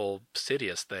go the whole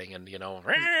Sidious thing and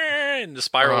and the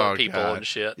spiral people and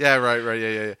shit. Yeah,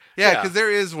 right. Yeah, because there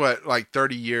is like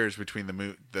 30 years between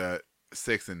the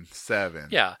 6 and 7.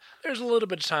 Yeah, there's a little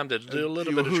bit of time to do a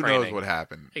little bit of training. Who knows what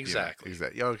happened? Exactly.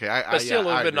 Yeah, okay, but still a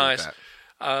little bit nice.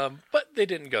 But they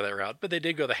didn't go that route. But they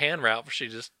did go the hand route, where she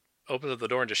just opens up the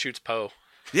door and just shoots Poe.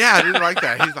 Yeah, I didn't like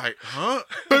that. He's like, huh?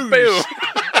 Boom.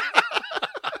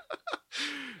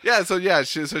 Yeah, so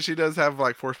she does have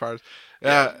like Force powers.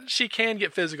 She can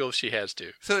get physical if she has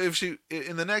to. So if she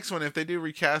in the next one, if they do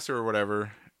recast her or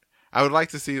whatever, I would like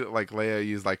to see like Leia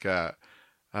use like the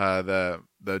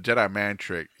Jedi man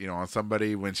trick, on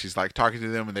somebody when she's like talking to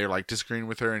them and they're like disagreeing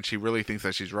with her and she really thinks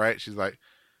that she's right. She's like,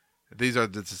 "These are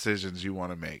the decisions you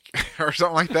want to make," or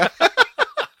something like that.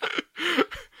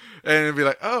 And it'd be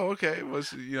like, "Oh, okay, well,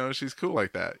 she's cool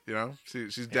like that,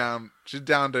 she's down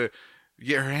to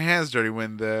get her hands dirty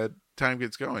when the time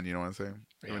gets going." You know what I'm saying?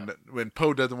 Yeah. When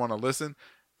Poe doesn't want to listen,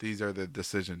 these are the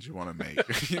decisions you want to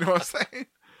make. You know what I'm saying?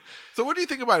 So what do you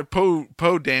think about Poe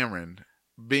Dameron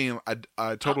being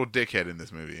a total dickhead in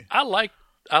this movie? I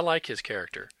like his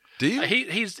character. Do you?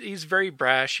 He's very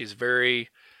brash. He's very,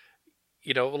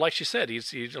 like she said,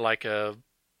 he's like a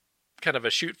kind of a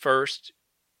shoot first,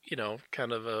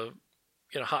 kind of a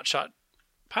hot shot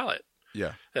pilot.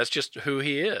 Yeah. That's just who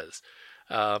he is.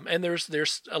 And there's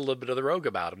a little bit of the rogue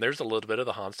about him. There's a little bit of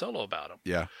the Han Solo about him.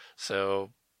 Yeah. So,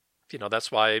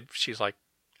 that's why she's like,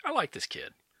 I like this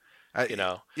kid.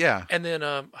 Yeah. And then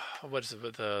what is it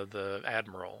with the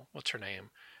admiral? What's her name?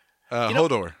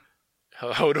 Hodor.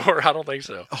 Hodor. I don't think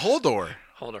so. Hodor.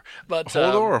 But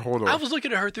Hodor or Hodor? I was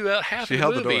looking at her throughout half She of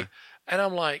held the the movie, door. and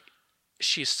I'm like,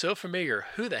 she's so familiar.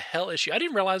 Who the hell is she? I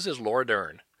didn't realize it was Laura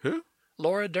Dern. Who?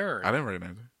 Laura Dern. I didn't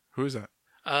recognize her. Who is that?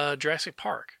 Jurassic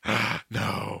Park.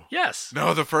 No. Yes.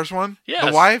 No, the first one? Yes.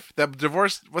 The wife? That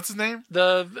divorced? What's his name?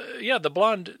 The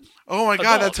blonde. Oh my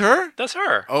God, that's her? That's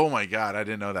her. Oh my God, I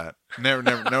didn't know that.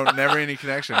 Never any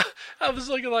connection. I was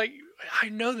looking like, I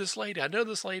know this lady.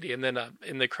 And then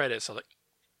in the credits, I'm like,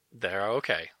 there,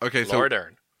 okay. Okay, Laura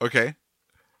Dern. Okay.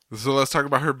 So let's talk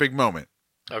about her big moment.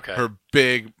 Okay. Her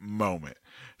big moment.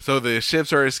 So the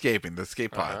ships are escaping, the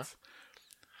escape pods.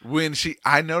 When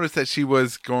I noticed that she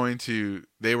was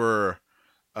they were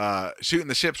shooting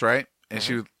the ships, right? And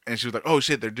she was like, oh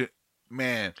shit,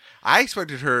 man. I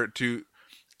expected her to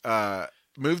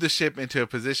move the ship into a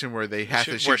position where they have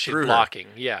to shoot where she's through blocking.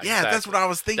 her. Yeah, Yeah, exactly. that's what I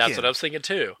was thinking. That's what I was thinking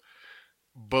too.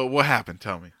 But what happened?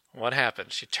 Tell me. What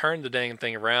happened? She turned the dang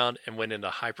thing around and went into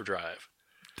hyperdrive.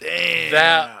 Damn.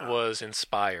 That was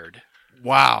inspired.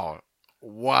 Wow,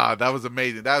 that was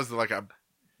amazing. That was like a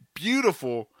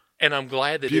beautiful, and I'm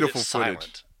glad they did it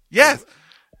silent. Yes,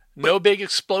 no big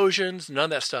explosions, none of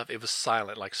that stuff. It was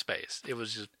silent like space. It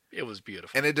was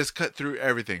beautiful, and it just cut through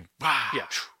everything. Wow, yeah,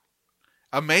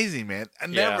 amazing, man.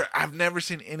 I've never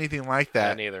seen anything like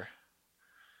that. Me neither.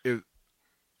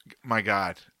 My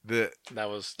God, that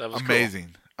was amazing,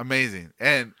 cool. Amazing,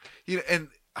 and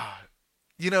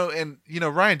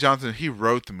Ryan Johnson, he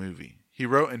wrote the movie. He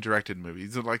wrote and directed the movie.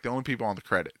 He's like the only people on the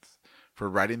credits for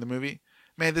writing the movie.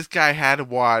 Man, this guy had to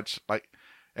watch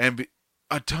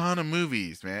a ton of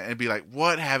movies, man, and be like,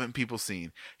 what haven't people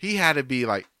seen? He had to be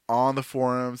like on the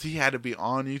forums. He had to be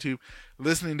on YouTube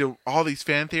listening to all these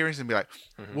fan theories and be like,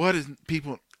 what is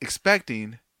people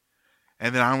expecting?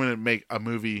 And then I'm going to make a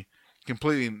movie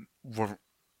completely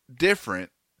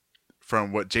different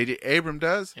from what J.J. Abrams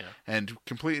does and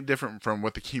completely different from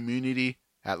what the community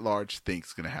at large thinks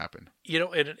is going to happen.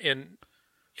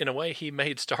 In a way, he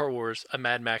made Star Wars a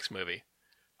Mad Max movie.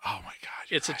 Oh my God!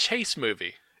 It's a chase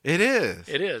movie. It is.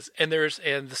 It is,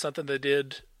 and something they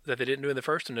did that they didn't do in the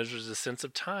first one is there's a sense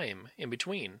of time in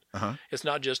between. It's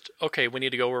not just okay. We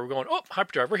need to go where we're going. Oh,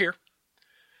 hyperdrive, we're here,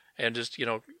 and just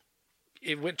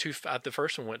it went too. The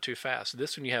first one went too fast.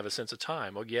 This one you have a sense of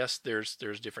time. Well, yes, there's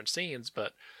different scenes,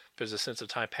 but there's a sense of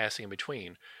time passing in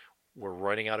between. We're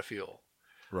running out of fuel.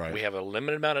 Right. We have a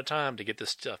limited amount of time to get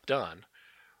this stuff done.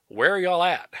 Where are y'all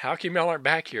at? How come y'all aren't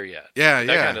back here yet? Yeah,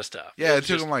 that kind of stuff. Yeah, it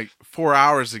took them like 4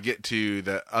 hours to get to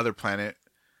the other planet,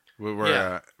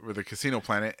 where the casino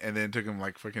planet, and then it took them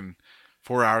like fucking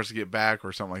 4 hours to get back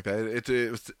or something like that.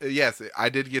 It was yes, I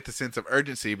did get the sense of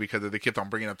urgency because they kept on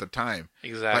bringing up the time.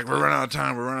 Exactly. Like we're running out of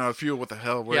time. We're running out of fuel. What the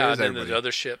hell? Where is and then everybody? the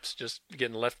other ships just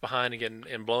getting left behind and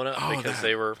getting blown up because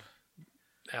they were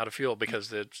out of fuel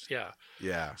because it's yeah.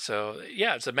 So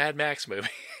it's a Mad Max movie.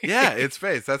 Yeah, it's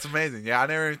space. That's amazing. Yeah, I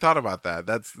never even thought about that.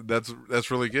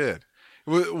 That's really good.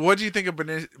 What do you think of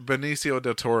Benicio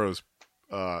del Toro's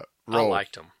role? I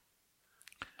liked him.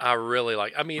 I really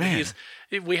like. I mean,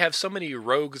 we have so many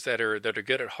rogues that are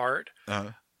good at heart.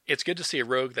 It's good to see a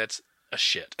rogue that's a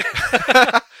shit.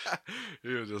 He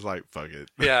was just like, fuck it.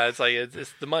 Yeah, it's like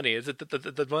it's the money. Is it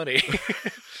the money?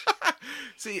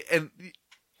 See, and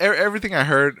everything I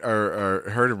heard or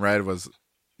heard and read was,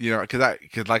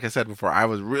 because like I said before, I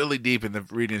was really deep in the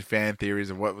reading fan theories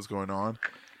of what was going on.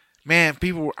 Man,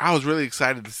 I was really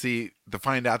excited to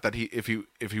find out that if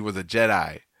he was a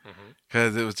Jedi,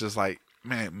 because it was just like,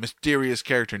 man, mysterious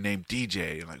character named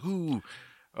DJ, like who,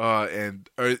 and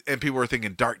people were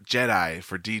thinking Dark Jedi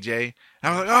for DJ.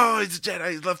 And I was like, oh, he's a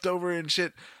Jedi, he's left over and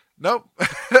shit. Nope.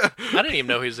 I didn't even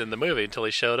know he was in the movie until he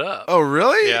showed up. Oh,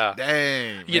 really? Yeah.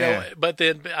 Dang. You know, but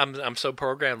then I'm so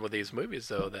programmed with these movies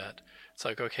though that it's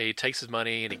like, okay, he takes his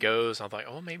money and he goes. And I'm like,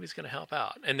 oh, maybe he's going to help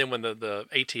out. And then when the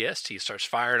ATST starts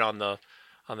firing on the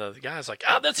guys, like,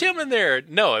 oh, that's him in there.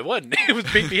 No, it wasn't. It was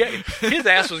BB-8. His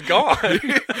ass was gone.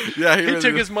 Yeah, he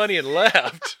took his money and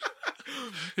left.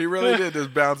 He really did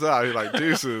just bounce out. He's like,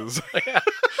 deuces. Yeah.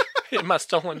 In my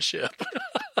stolen ship.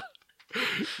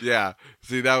 Yeah.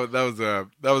 See, that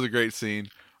was a great scene.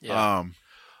 Yeah.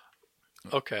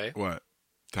 Okay. What?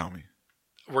 Tell me.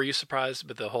 Were you surprised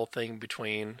with the whole thing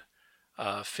between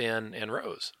Finn and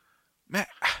Rose? Man,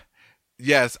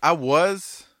 yes, I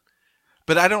was,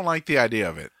 but I don't like the idea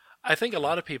of it. I think a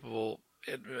lot of people,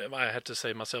 I have to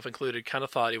say myself included, kind of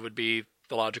thought it would be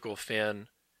the logical Finn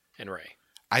and Rey.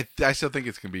 I still think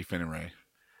it's gonna be Finn and Rey.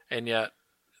 And yet,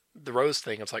 the Rose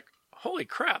thing, it's like, holy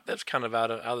crap, that's kind of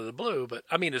out of the blue. But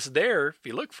I mean, it's there if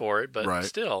you look for it, but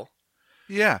still.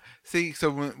 Yeah. See, so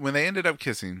when they ended up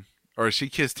kissing, or she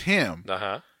kissed him,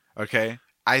 okay,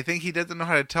 I think he doesn't know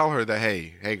how to tell her that,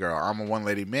 hey, girl, I'm a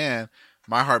one-lady man.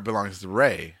 My heart belongs to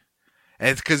Rey. And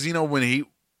it's because,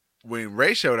 when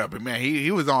Rey showed up, and man, he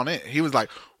was on it. He was like,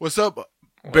 what's up?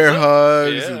 Bear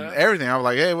hugs and everything. I was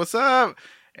like, hey, what's up?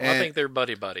 And well, I think they're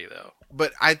buddy-buddy, though.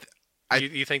 But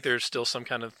you think there's still some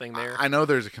kind of thing there? I know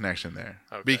there's a connection there.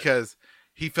 Okay. Because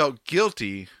he felt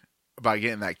guilty about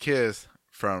getting that kiss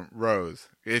from Rose.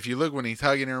 If you look when he's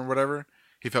hugging her or whatever,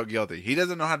 he felt guilty. He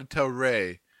doesn't know how to tell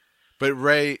Rey. But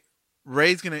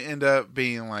Rey's going to end up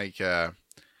being like,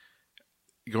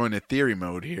 going to theory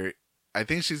mode here. I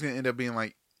think she's going to end up being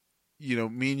like,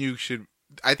 me and you should,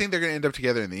 I think they're going to end up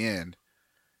together in the end.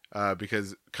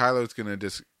 Because Kylo's going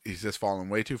to he's just fallen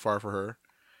way too far for her.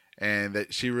 And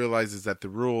that she realizes that the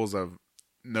rules of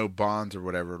no bonds or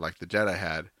whatever, like the Jedi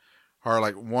had, are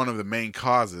like one of the main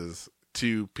causes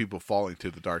to people falling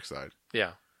to the dark side.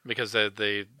 Yeah. Because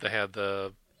they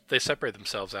separate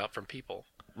themselves out from people.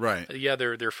 Right. Yeah,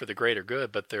 they're for the greater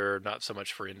good, but they're not so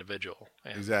much for individual.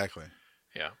 Exactly.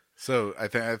 Yeah. So I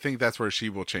think that's where she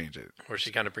will change it. Where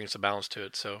she kind of brings the balance to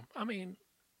it. So I mean,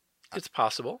 it's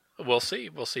possible. We'll see.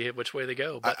 We'll see which way they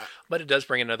go. But it does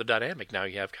bring another dynamic. Now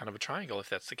you have kind of a triangle if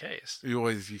that's the case. You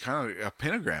kind of a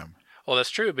pentagram. Well,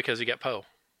 that's true because you got Poe.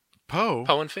 Poe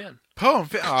and Finn. Oh,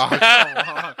 come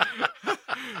on.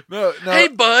 No. Hey,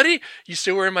 buddy, you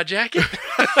still wearing my jacket?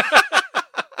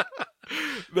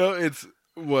 No,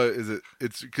 what is it?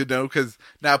 It's good because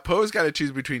now Poe's got to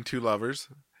choose between two lovers,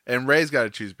 and Rey's got to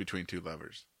choose between two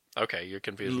lovers. Okay, you're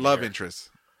confused. Love interests.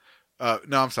 No,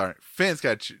 I'm sorry. Finn's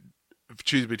got to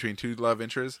choose between two love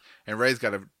interests, and Rey's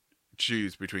got to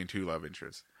choose between two love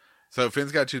interests. So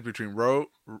Finn's got to choose between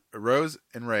Rose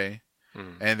and Rey,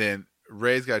 and then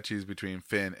Rey's got to choose between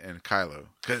Finn and Kylo.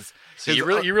 So you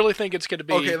really think it's going to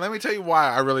be... Okay, let me tell you why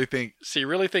I really think... So you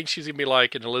really think she's going to be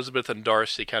like an Elizabeth and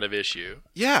Darcy kind of issue?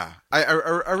 Yeah, I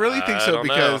really think so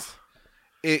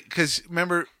because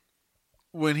remember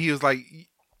when he was like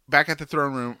back at the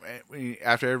throne room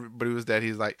after everybody was dead,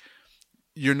 he's like,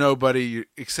 "You're nobody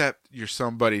except you're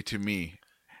somebody to me,"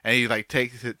 and he like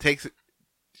takes it,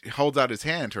 holds out his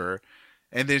hand to her.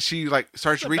 And then she like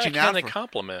starts reaching out. That's a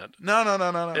compliment. No.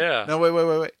 Yeah. No,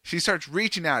 wait. She starts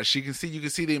reaching out. You can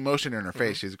see the emotion in her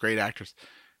face. She's a great actress.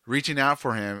 Reaching out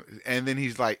for him. And then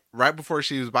he's like, right before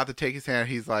she was about to take his hand,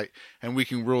 he's like, and we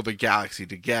can rule the galaxy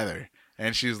together.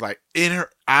 And she's like, in her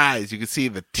eyes, you can see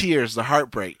the tears, the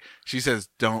heartbreak. She says,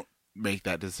 don't make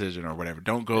that decision or whatever.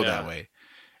 Don't go that way.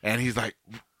 And he's like,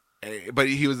 but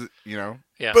he was,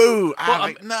 boo. I'm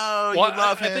like, no, you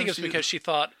love him. I think it's because she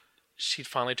thought she'd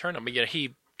finally turned him.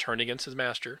 He turned against his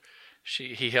master.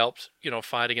 He helped,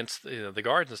 fight against the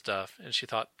guards and stuff. And she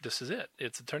thought, this is it.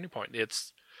 It's a turning point.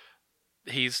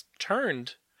 He's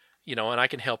turned, and I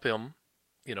can help him,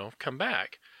 come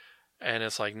back. And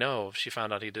it's like, no, she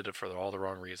found out he did it for all the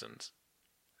wrong reasons.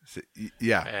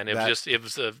 Yeah. And it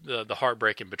was the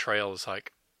heartbreak and betrayal is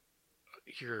like,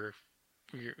 you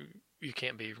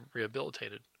can't be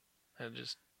rehabilitated. And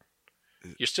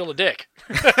you're still a dick.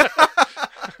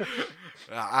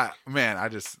 I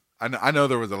know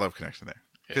there was a love connection there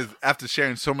because after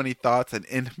sharing so many thoughts and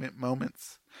intimate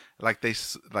moments, like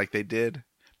they did,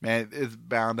 man, it's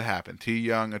bound to happen. Two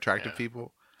young, attractive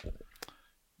people,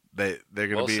 they're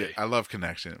gonna be a love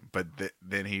connection. But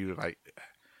then he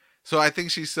so I think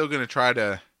she's still gonna try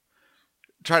to.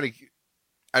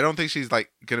 I don't think she's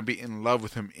like gonna be in love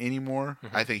with him anymore.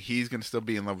 Mm-hmm. I think he's gonna still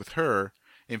be in love with her,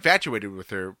 infatuated with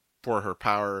her for her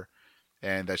power.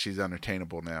 And that she's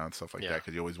unattainable now and stuff like that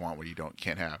because you always want what you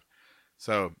can't have.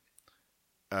 So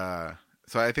I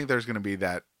think there's going to be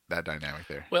that dynamic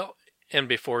there. Well, and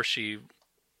before she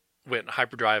went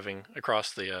hyperdriving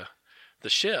across the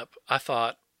ship, I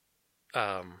thought,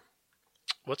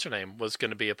 what's her name was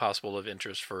going to be a possible of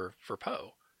interest for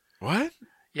Poe. What?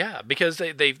 Yeah, because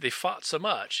they fought so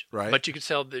much, right? But you could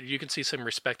tell that you can see some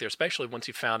respect there, especially once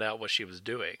he found out what she was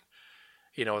doing.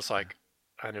 It's like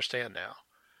I understand now.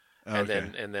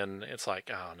 Okay. And then it's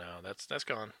like, oh no, that's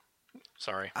gone.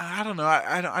 Sorry. I don't know.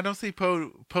 I don't see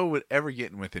Poe would ever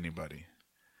get in with anybody.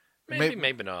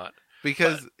 Maybe not.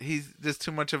 Because he's just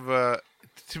too much of a.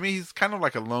 To me, he's kind of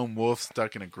like a lone wolf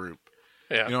stuck in a group.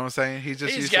 Yeah. You know what I'm saying?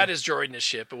 He's got his droid in his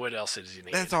ship, but what else does he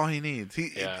need? That's all he needs.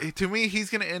 To me,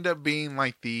 he's going to end up being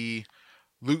like the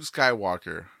Luke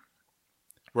Skywalker,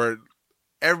 where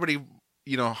everybody,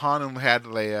 Han had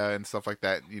Leia and stuff like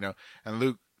that, and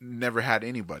Luke never had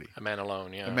anybody. A man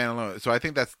alone, yeah. A man alone. So I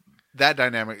think that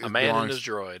dynamic. A man and his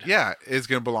droid. Yeah, is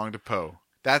going to belong to Poe.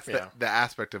 That's Yeah. the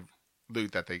aspect of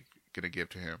Luke that they're going to give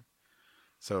to him.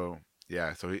 So,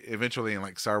 yeah. So eventually in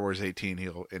like Star Wars 18,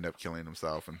 he'll end up killing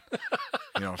himself. And,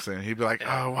 you know what I'm saying? He'd be like,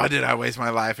 oh, why did I waste my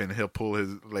life? And he'll pull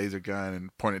his laser gun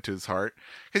and point it to his heart.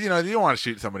 Because, you don't want to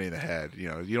shoot somebody in the head. You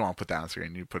don't want to put that on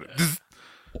screen. You put it...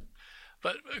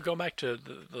 But going back to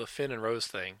the Finn and Rose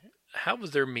thing, how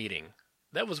was their meeting?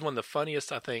 That was one of the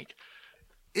funniest, I think.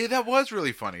 Yeah, that was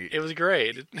really funny. It was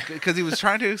great. Because he was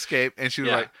trying to escape, and she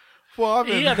was like, well,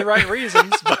 he had the right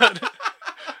reasons, but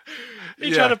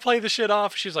he tried to play the shit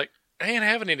off. She's like, I ain't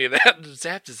having any of that.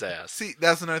 Zapped his ass. See,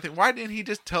 that's another thing. Why didn't he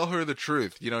just tell her the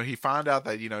truth? He found out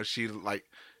that, she, like,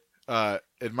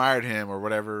 admired him or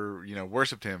whatever,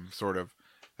 worshipped him, sort of,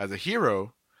 as a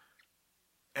hero.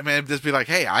 And man, just be like,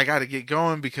 hey, I got to get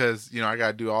going because, I got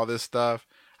to do all this stuff.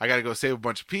 I got to go save a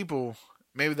bunch of people.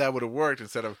 Maybe that would have worked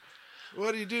instead of,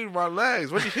 what do you do to my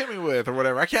legs? What do you hit me with or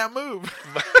whatever? I can't move.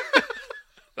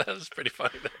 That was pretty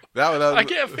funny, though. I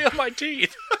can't feel my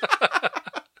teeth.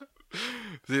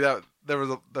 See, there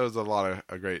was a lot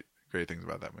of great things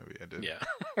about that movie. I did. Yeah.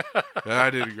 I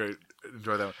did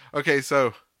enjoy that one. Okay,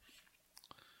 so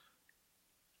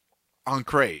on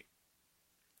Crate,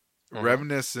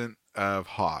 reminiscent of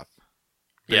Hoth.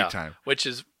 Big time. Which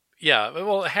is,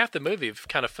 well, half the movie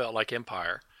kind of felt like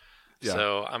Empire. Yeah.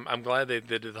 So I'm glad they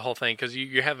did the whole thing because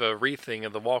you have a re-thing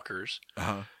of the walkers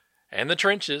and the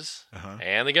trenches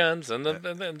and the guns and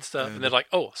the stuff. And they're like,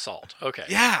 oh, salt. Okay.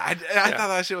 Yeah, I thought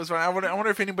that shit was fun. I wonder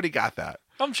if anybody got that.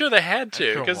 I'm sure they had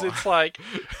to because it's like,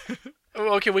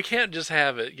 okay, we can't just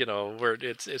have it, where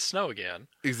it's snow again.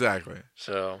 Exactly.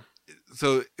 So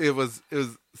it was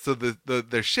so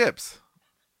their ships.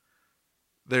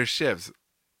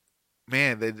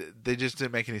 Man, they just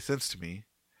didn't make any sense to me.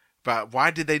 But why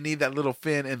did they need that little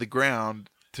fin in the ground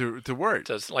to work?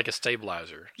 So it's like a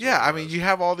stabilizer. Yeah, I mean, you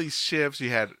have all these ships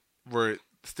where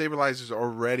stabilizers are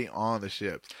already on the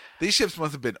ships. These ships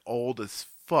must have been old as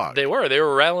fuck. They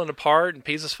were rattling apart and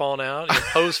pieces falling out.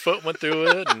 Poe's foot went through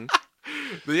it, and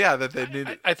that they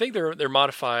needed. I think they're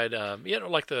modified.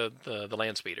 Like the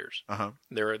land speeders.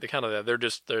 They're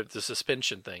the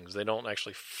suspension things. They don't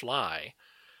actually fly.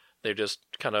 They just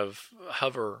kind of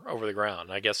hover over the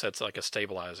ground. I guess that's like a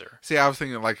stabilizer. See, I was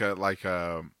thinking like a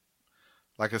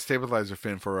stabilizer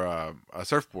fin for a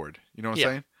surfboard. You know what I'm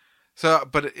saying? So,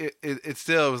 but it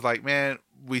still was like, man,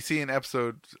 we see in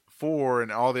episode 4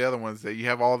 and all the other ones that you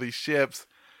have all these ships,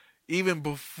 even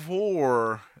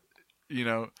before, we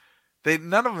never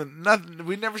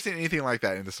seen anything like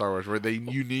that in the Star Wars where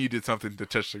you needed something to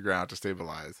touch the ground to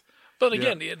stabilize. But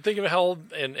again, think of how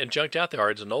old and junked out they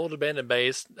are. It's an old abandoned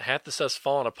base. Half the stuff's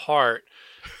falling apart.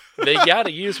 They got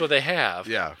to use what they have.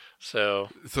 Yeah. So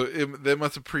they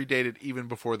must have predated even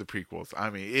before the prequels. I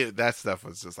mean, that stuff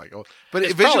was just like, oh, but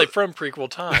it's probably from prequel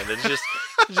time. It's just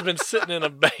been sitting in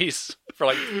a base for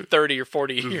like 30 or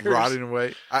 40 years, rotting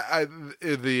away.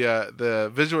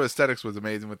 The visual aesthetics was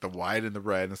amazing with the white and the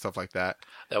red and stuff like that.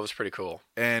 That was pretty cool.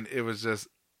 And it was just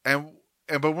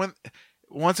but when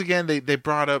once again they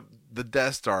brought up the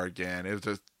Death Star again. It was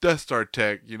just Death Star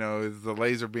tech. Is the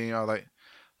laser beam. I was like,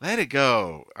 let it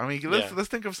go. I mean, let's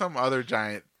think of some other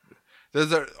giant. Does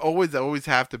there always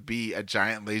have to be a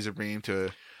giant laser beam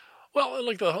to? Well,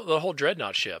 like the whole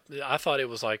Dreadnought ship. I thought it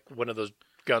was like one of those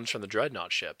guns from the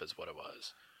Dreadnought ship is what it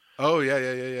was. Oh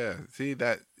yeah. See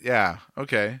that? Yeah.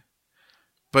 Okay.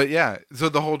 But yeah, so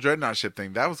the whole Dreadnought ship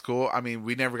thing, that was cool. I mean,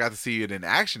 we never got to see it in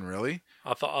action, really.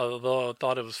 I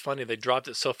thought it was funny. They dropped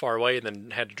it so far away and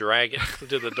then had to drag it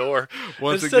to the door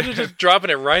instead of just dropping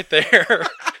it right there.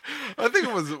 I think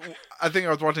I was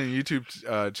watching a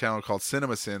YouTube channel called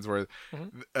Cinema Sins where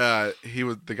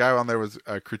the guy on there was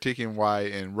critiquing why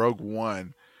in Rogue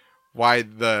One, why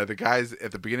the guys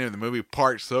at the beginning of the movie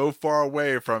parked so far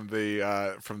away from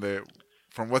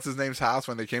what's his name's house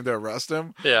when they came to arrest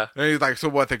him. Yeah. And he's like, so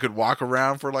what, they could walk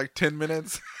around for like 10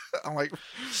 minutes? I'm like...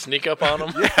 Sneak up on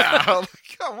them? Yeah. I'm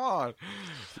like, come on.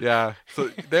 Yeah. So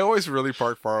they always really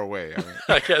park far away. I mean,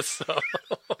 I guess so.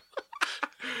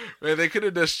 Man, they could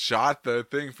have just shot the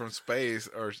thing from space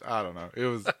or... I don't know. It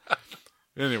was...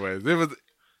 Anyways, it was...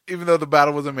 Even though the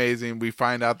battle was amazing, we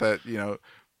find out that,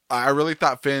 I really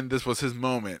thought Finn, this was his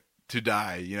moment to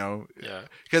die, Yeah.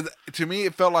 Because to me,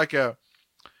 it felt like a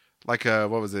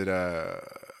what was it?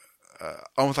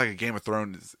 Almost like a Game of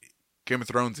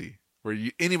Thronesy, where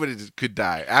anybody could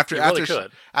die. After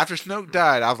Snoke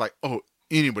died, I was like, oh,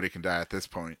 anybody can die at this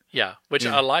point. Yeah, which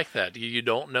Yeah. I like that. You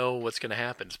don't know what's going to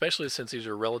happen, especially since these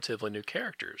are relatively new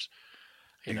characters.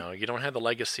 You know, you don't have the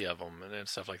legacy of them and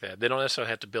stuff like that. They don't necessarily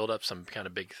have to build up some kind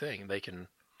of big thing. They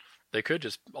could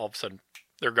just all of a sudden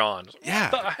they're gone.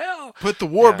 Yeah. What the hell? Put the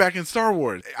war back in Star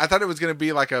Wars. I thought it was going to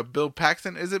be like a Bill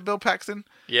Paxton. Is it Bill Paxton?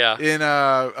 Yeah. In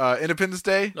Independence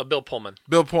Day? No, Bill Pullman.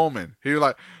 Bill Pullman. He was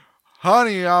like,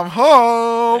 honey, I'm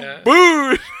home. Yeah.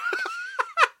 Boo!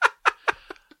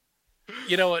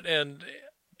 You know what? And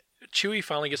Chewie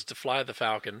finally gets to fly the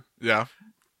Falcon Yeah.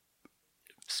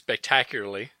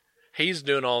 spectacularly. He's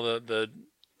doing all the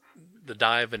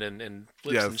diving and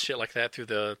flips and shit like that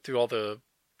through all the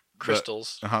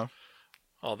crystals,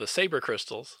 all the saber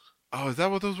crystals. Oh, is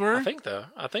that what those were? I think they are.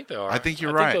 I think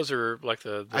you're I right. think those are like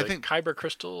the kyber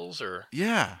crystals, or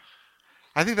Yeah.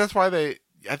 I think that's why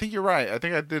I think you're right. I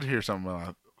think I did hear something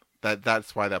about that.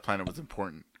 That's why that planet was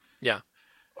important. Yeah.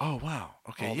 Oh wow.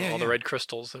 Okay. All the red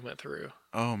crystals that went through.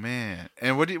 Oh man.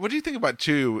 And what do you think about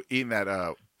Chew eating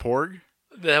that porg?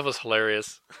 That was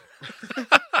hilarious.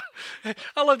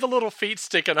 I love the little feet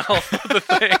sticking off of the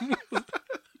thing.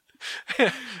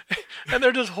 And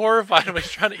they're just horrified when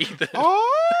he's trying to eat this.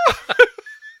 Oh!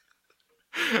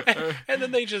 and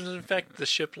then they just infect the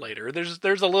ship later.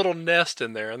 There's a little nest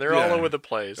in there, and they're all over the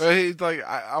place. He's like,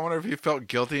 I wonder if he felt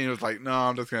guilty and he was like, no,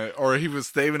 I'm just going to... Or he was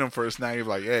saving them for a snack. He was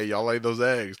like, hey, y'all laid those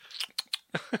eggs.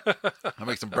 I'll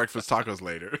make some breakfast tacos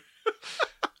later.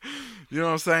 You know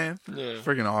what I'm saying? Yeah.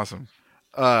 Freaking awesome.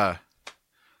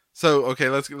 So, okay,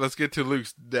 let's get to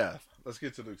Luke's death.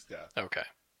 Okay.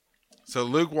 So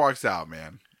Luke walks out,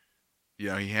 man. You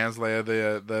know, he hands Leia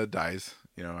the dice.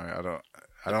 You know, I don't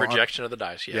projection of the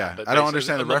dice, yeah. But I don't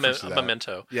understand the reference to that. A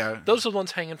memento. Yeah. Those are the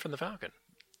ones hanging from the Falcon.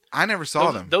 I never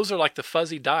saw them. Those are like the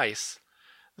fuzzy dice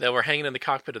that were hanging in the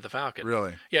cockpit of the Falcon.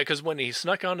 Really? Yeah, because when he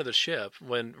snuck onto the ship,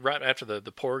 right after the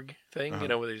porg thing, you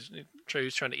know, where he's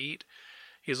trying to eat,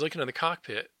 he's looking in the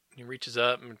cockpit. He reaches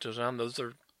up and turns on. Those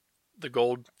are the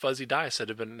gold fuzzy dice that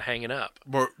have been hanging up.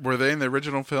 Were they in the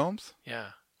original films?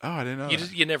 Yeah. Oh, I didn't know.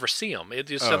 You never see them. It's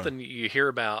just something you hear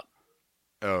about.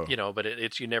 Oh. You know, but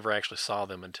it's you never actually saw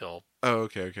them until. Oh,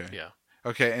 okay. Yeah.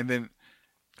 Okay, and then.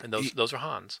 And those are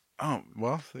Hans. Oh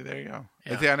well, see, there you go.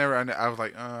 Yeah. See, I was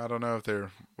like, I don't know if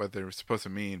they're what they were supposed to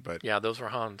mean, but yeah, those were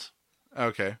Hans.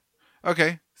 Okay.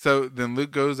 So then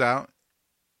Luke goes out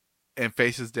and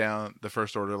faces down the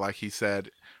First Order, like he said.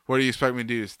 What do you expect me to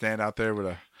do? Stand out there with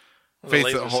a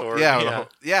face the whole, sword.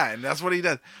 Yeah, and that's what he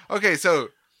does. Okay, so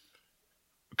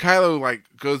Kylo like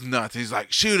goes nuts. He's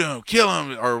like, shoot him, kill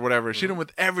him, or whatever. Shoot him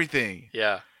with everything.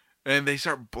 Yeah. And they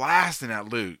start blasting at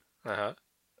Luke.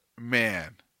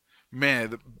 Man,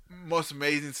 the most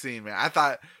amazing scene, man. I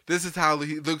thought this is how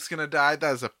Luke's gonna die.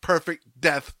 That is a perfect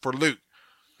death for Luke.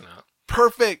 No.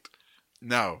 Perfect.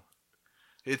 No,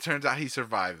 it turns out he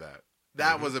survived that.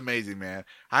 That was amazing, man.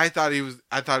 I thought it was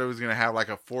gonna have like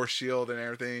a force shield and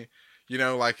everything. You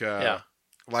know, like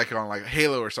like on like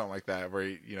Halo or something like that, where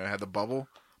he, had the bubble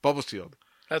shield.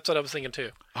 That's what I was thinking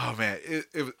too. Oh man,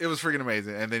 it was freaking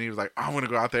amazing. And then he was like, "I'm gonna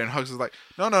go out there," and Hux was like,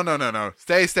 "No,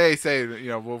 stay.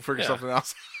 We'll figure something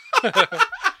else."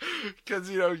 Because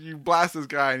you blast this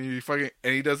guy and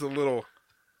he does a little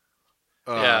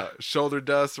shoulder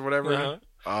dust or whatever.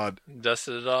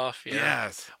 Dusted it off. Yeah.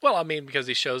 Yes. Well, I mean, because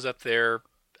he shows up there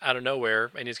out of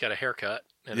nowhere and he's got a haircut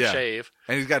and a shave,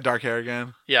 and he's got dark hair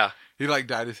again. Yeah. He like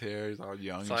dyed his hair. He's all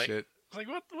young and shit. It's like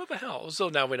what the hell? So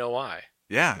now we know why.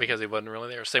 Yeah. Because he wasn't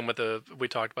really there. Same with we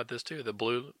talked about this too. The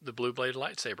blue blade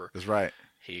lightsaber. That's right.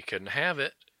 He couldn't have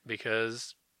it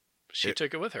because she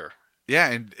took it with her. Yeah,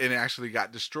 and it actually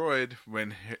got destroyed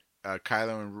when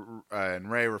Kylo and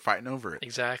Rey were fighting over it.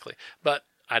 Exactly. But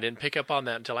I didn't pick up on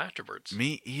that until afterwards.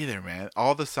 Me either, man.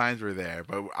 All the signs were there,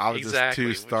 but I was just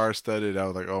too star-studded. I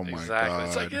was like, "Oh my god!"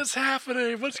 It's like it's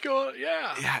happening. What's going on?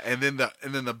 Yeah. Yeah, and then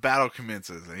the battle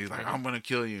commences, and he's like, "I'm gonna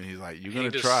kill you." And he's like, "You're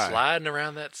gonna try."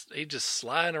 He's just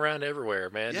sliding around everywhere,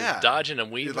 man. Yeah. Just dodging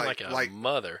and weaving like a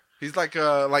mother. He's like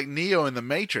Neo in the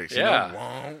Matrix.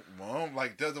 Yeah.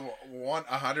 Like does a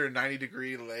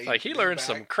 190-degree lay. Like he learned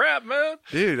some crap, man.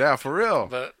 Dude, yeah, for real.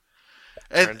 But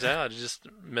turns out it's just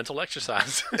mental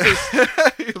exercise.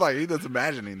 Like he does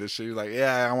imagining this shit. He's like,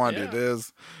 yeah, I want to do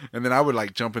this, and then I would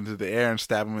like jump into the air and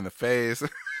stab him in the face.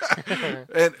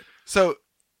 And so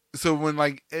when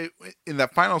like in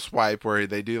that final swipe where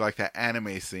they do like that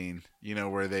anime scene,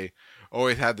 where they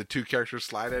always have the two characters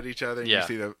slide at each other and you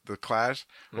see the clash.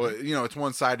 Well, it's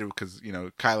one-sided because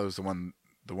Kylo's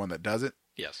the one that does it.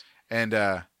 Yes. And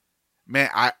man,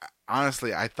 I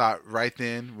honestly thought right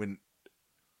then when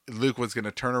Luke was going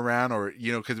to turn around, or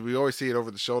because we always see it over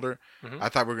the shoulder. Mm-hmm. I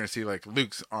thought we were going to see like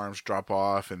Luke's arms drop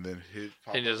off and then his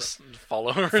just fall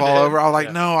over. Fall over. I was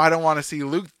like, no, I don't want to see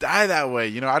Luke die that way.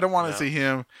 I don't want to see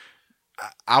him.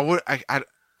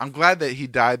 I'm glad that he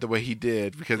died the way he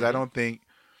did, because I don't think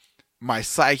my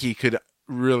psyche could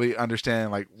really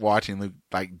understand like watching Luke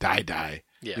like die.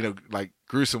 Yeah. Like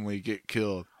gruesomely get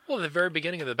killed. Well, at the very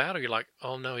beginning of the battle, you're like,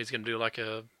 oh no, he's going to do like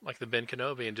the Ben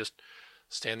Kenobi and just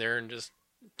stand there and just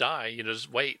die.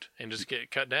 Just wait and just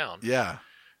get cut down. Yeah.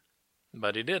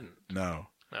 But he didn't. No,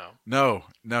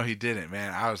 he didn't,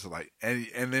 man. I was like, and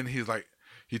then he's like,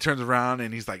 he turns around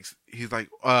and he's like, he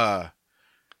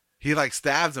like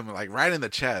stabs him like right in the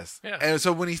chest. Yeah. And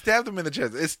so when he stabbed him in the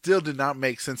chest, it still did not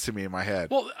make sense to me in my head.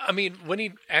 Well, I mean,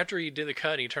 after he did the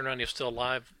cut and he turned around and he was still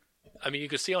alive, I mean, you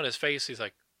could see on his face, he's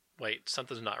like, wait,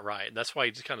 something's not right. And that's why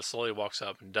he just kind of slowly walks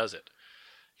up and does it.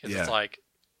 Because it's like,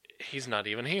 he's not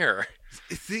even here.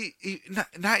 See,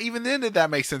 not even then did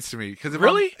that make sense to me. Cause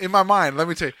in my mind, let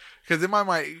me tell you. Because in my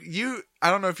mind,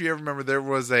 I don't know if you ever remember, there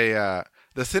was the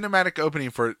cinematic opening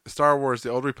for Star Wars: The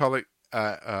Old Republic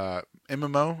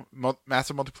MMO,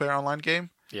 Massive Multiplayer Online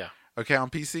game. Yeah. Okay, on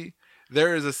PC.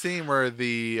 There is a scene where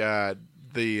the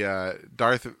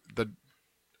Darth,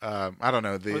 I don't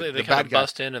know, they the kind bad of guy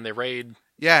bust in and they raid.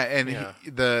 Yeah, and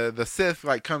the Sith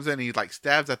like comes in, he like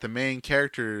stabs at the main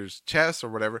character's chest or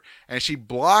whatever, and she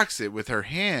blocks it with her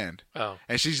hand. Oh.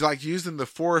 And she's like using the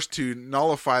Force to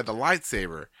nullify the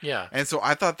lightsaber. Yeah. And so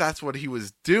I thought that's what he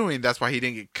was doing. That's why he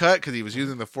didn't get cut, because he was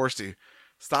using the Force to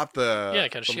stop the... Yeah,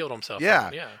 kind of shield himself.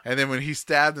 Yeah. Yeah. And then when he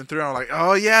stabbed and threw, I'm like,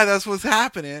 oh yeah, that's what's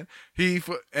happening.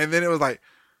 And then it was like,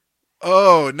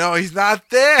 oh no, he's not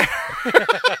there.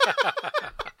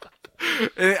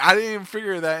 And I didn't even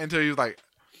figure that until he was like,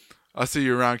 I'll see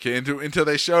you around, kid. Until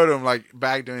they showed him like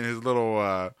back doing his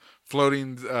little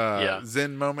floating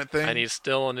Zen moment thing. And he's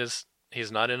still in his... He's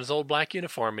not in his old black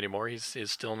uniform anymore. He's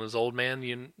still in his old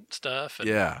man stuff. And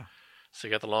yeah. So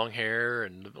he got the long hair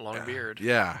and the long beard.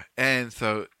 Yeah. And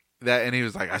so and he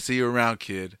was like, I see you around,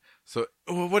 kid. So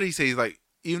what did he say? He's like,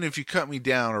 even if you cut me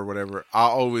down or whatever,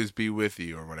 I'll always be with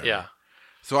you or whatever. Yeah.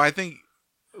 So I think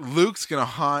Luke's going to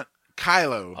haunt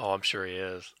Kylo. Oh, I'm sure he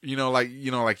is. Like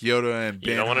Yoda and Ben.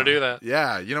 You don't want to do that.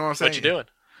 Yeah. You know what I'm saying? What you doing?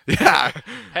 Yeah.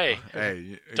 Hey,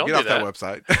 don't get off that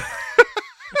website.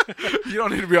 You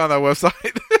don't need to be on that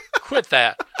website. Quit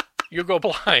that. You'll go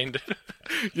blind.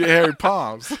 Your hairy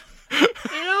palms.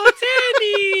 Oh,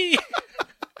 Daddy!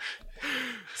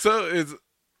 So it's,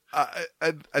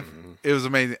 it was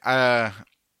amazing.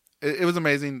 It was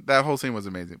amazing. That whole scene was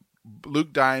amazing.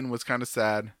 Luke dying was kind of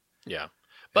sad. Yeah,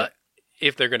 but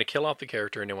if they're going to kill off the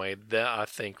character anyway, that I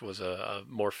think was a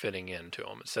more fitting end to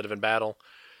him. Instead of in battle,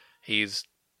 he's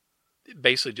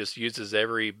basically just uses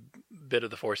every bit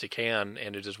of the Force he can,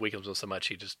 and it just weakens him so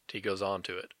much he goes on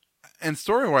to it. And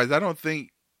story wise, I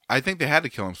think they had to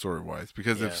kill him story wise,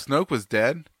 because if Snoke was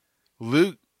dead,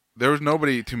 Luke, there was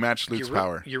nobody to match Luke's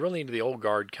power. You're really into the old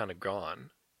guard kind of gone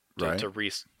right? to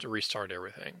restart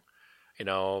everything,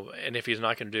 And if he's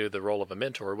not going to do the role of a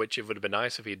mentor, which it would have been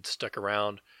nice if he'd stuck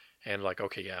around and like,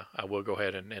 okay, yeah, I will go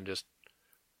ahead and just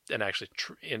actually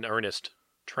in earnest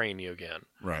train you again,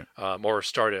 right? Or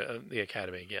start the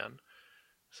academy again.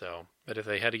 So, but if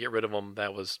they had to get rid of him,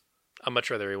 I'd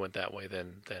much rather he went that way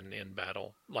than in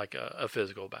battle, like a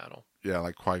physical battle. Yeah,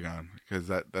 like Qui-Gon, because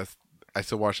that's I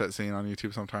still watch that scene on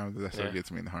YouTube sometimes. That still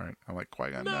gets me in the heart. I'm like,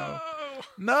 Qui-Gon,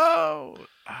 no.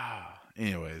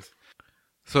 Anyways,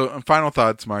 so final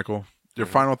thoughts, Michael. Your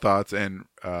final thoughts, and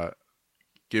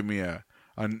give me a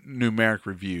numeric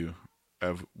review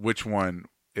of which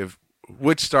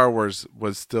Star Wars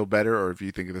was still better, or if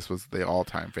you think this was the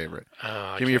all-time favorite.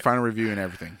 Give me your final review and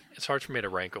everything. It's hard for me to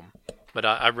rank them, but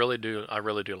I really do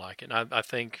like it. And I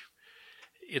think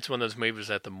it's one of those movies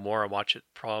that the more I watch it,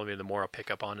 probably the more I'll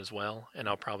pick up on as well, and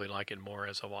I'll probably like it more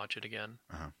as I watch it again.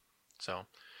 So,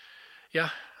 yeah,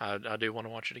 I do want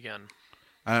to watch it again.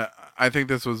 I think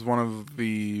this was one of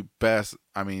the best.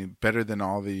 I mean, better than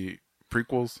all the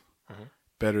prequels,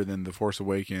 better than The Force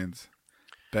Awakens,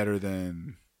 better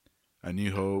than A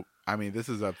New Hope. I mean, this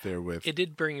is up there with... It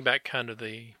did bring back kind of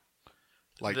the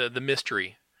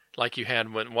mystery, like you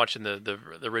had when watching the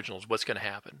originals. What's going to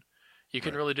happen? You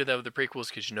couldn't really do that with the prequels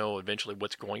because you know eventually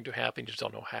what's going to happen. You just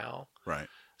don't know how. Right.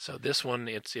 So this one,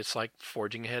 it's like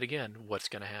forging ahead again. What's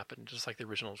going to happen? Just like the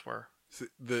originals were. So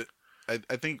I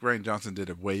think Rian Johnson did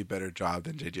a way better job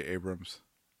than J.J. Abrams.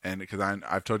 And because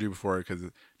I've told you before, because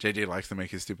J.J. likes to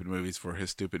make his stupid movies for his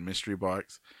stupid mystery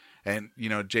box. And,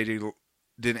 J.J.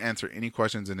 didn't answer any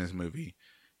questions in his movie.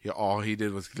 All he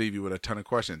did was leave you with a ton of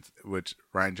questions, which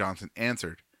Rian Johnson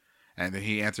answered. And then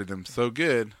he answered them so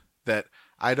good that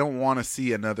I don't want to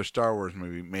see another Star Wars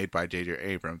movie made by J.J.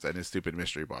 Abrams and his stupid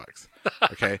mystery box.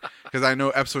 Okay? Because I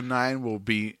know Episode 9 will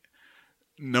be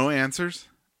no answers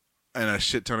and a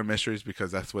shit ton of mysteries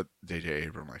because that's what J.J.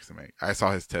 Abrams likes to make. I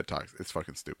saw his TED Talks. It's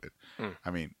fucking stupid. I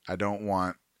mean, I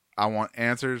want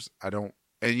answers. And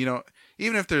you know,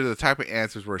 even if they're the type of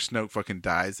answers where Snoke fucking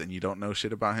dies and you don't know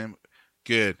shit about him,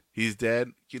 good. He's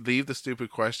dead. You leave the stupid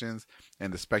questions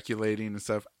and the speculating and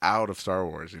stuff out of Star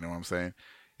Wars. You know what I'm saying?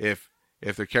 If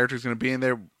the character's going to be in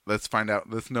there, let's find out.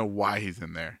 Let's know why he's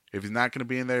in there. If he's not going to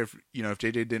be in there, if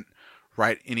JJ didn't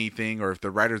write anything, or if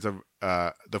the writers of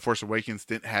The Force Awakens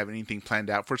didn't have anything planned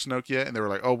out for Snoke yet, and they were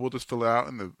like, oh, we'll just fill it out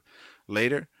in the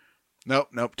later.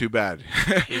 Nope, too bad.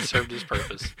 He served his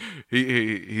purpose.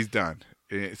 He's done.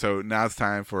 So now it's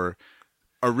time for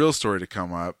a real story to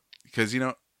come up, because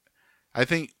I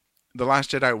think The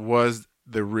Last Jedi was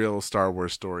the real Star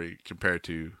Wars story compared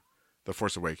to The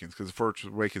Force Awakens, because The Force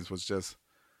Awakens was just,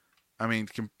 I mean,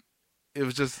 it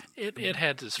was just it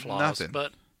had its flaws, nothing.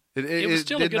 But it was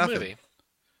still a good movie.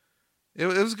 It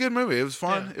was a good movie. It was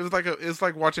fun. Yeah. It was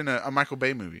like watching a Michael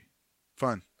Bay movie,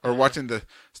 fun, or watching the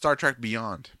Star Trek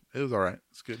Beyond. It was all right.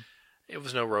 It's good. It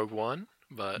was no Rogue One,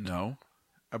 but no,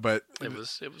 but it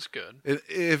was good.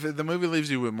 If the movie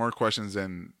leaves you with more questions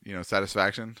than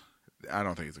satisfaction, I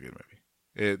don't think it's a good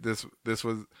movie. This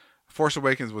was Force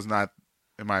Awakens was not,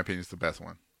 in my opinion, the best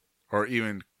one, or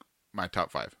even my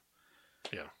top 5.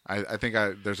 Yeah, I think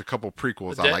there's a couple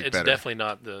prequels I like better. It's definitely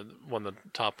not one of the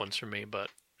top ones for me, but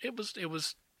it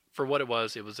was for what it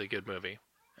was. It was a good movie.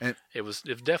 And it was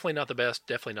definitely not the best,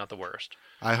 definitely not the worst.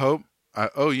 I hope.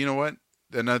 You know what?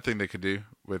 Another thing they could do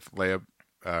with Leia,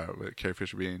 with Carrie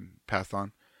Fisher being passed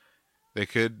on, they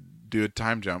could do a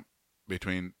time jump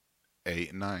between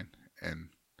 8 and 9, and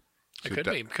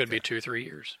it could be 2-3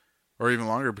 years, or even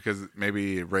longer, because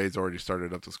maybe Rey's already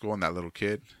started up to school, and that little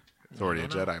kid is already a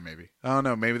Jedi. Maybe I don't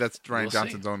know. Maybe that's Rian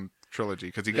Johnson's own trilogy,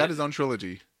 because he got his own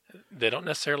trilogy. They don't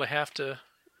necessarily have to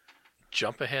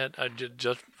jump ahead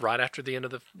just right after the end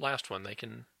of the last one. They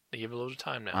give a little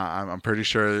time now. I'm pretty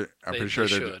sure.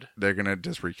 They're gonna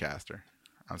just recast her.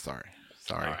 I'm sorry.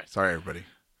 Right. Sorry, everybody.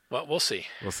 Well, we'll see.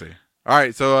 All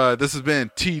right. So this has been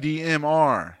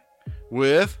TDMR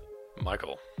with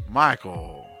Michael.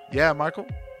 Yeah, Michael.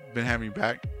 Been having you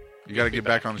back. You got to get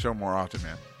back on the show more often,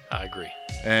 man. I agree.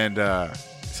 And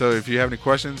so if you have any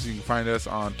questions, you can find us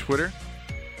on Twitter,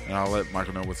 and I'll let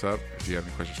Michael know what's up if you have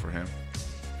any questions for him.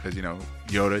 Because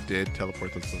Yoda did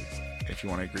teleport those books. If you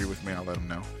want to agree with me, I'll let him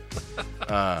know.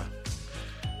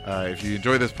 If you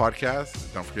enjoy this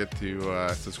podcast, don't forget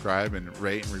to subscribe and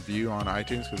rate and review on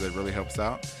iTunes, because it really helps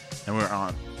out. And we're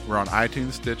on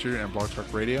iTunes, Stitcher, and Blog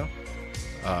Talk Radio.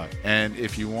 And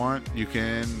if you want, you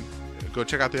can go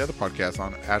check out the other podcasts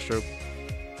on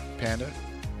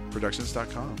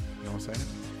AstroPandaProductions.com. You know what I'm saying?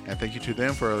 And thank you to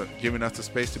them for giving us the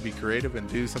space to be creative and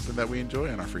do something that we enjoy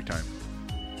in our free time.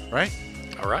 Right?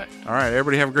 All right.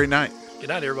 Everybody have a great night. Good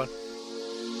night, everyone.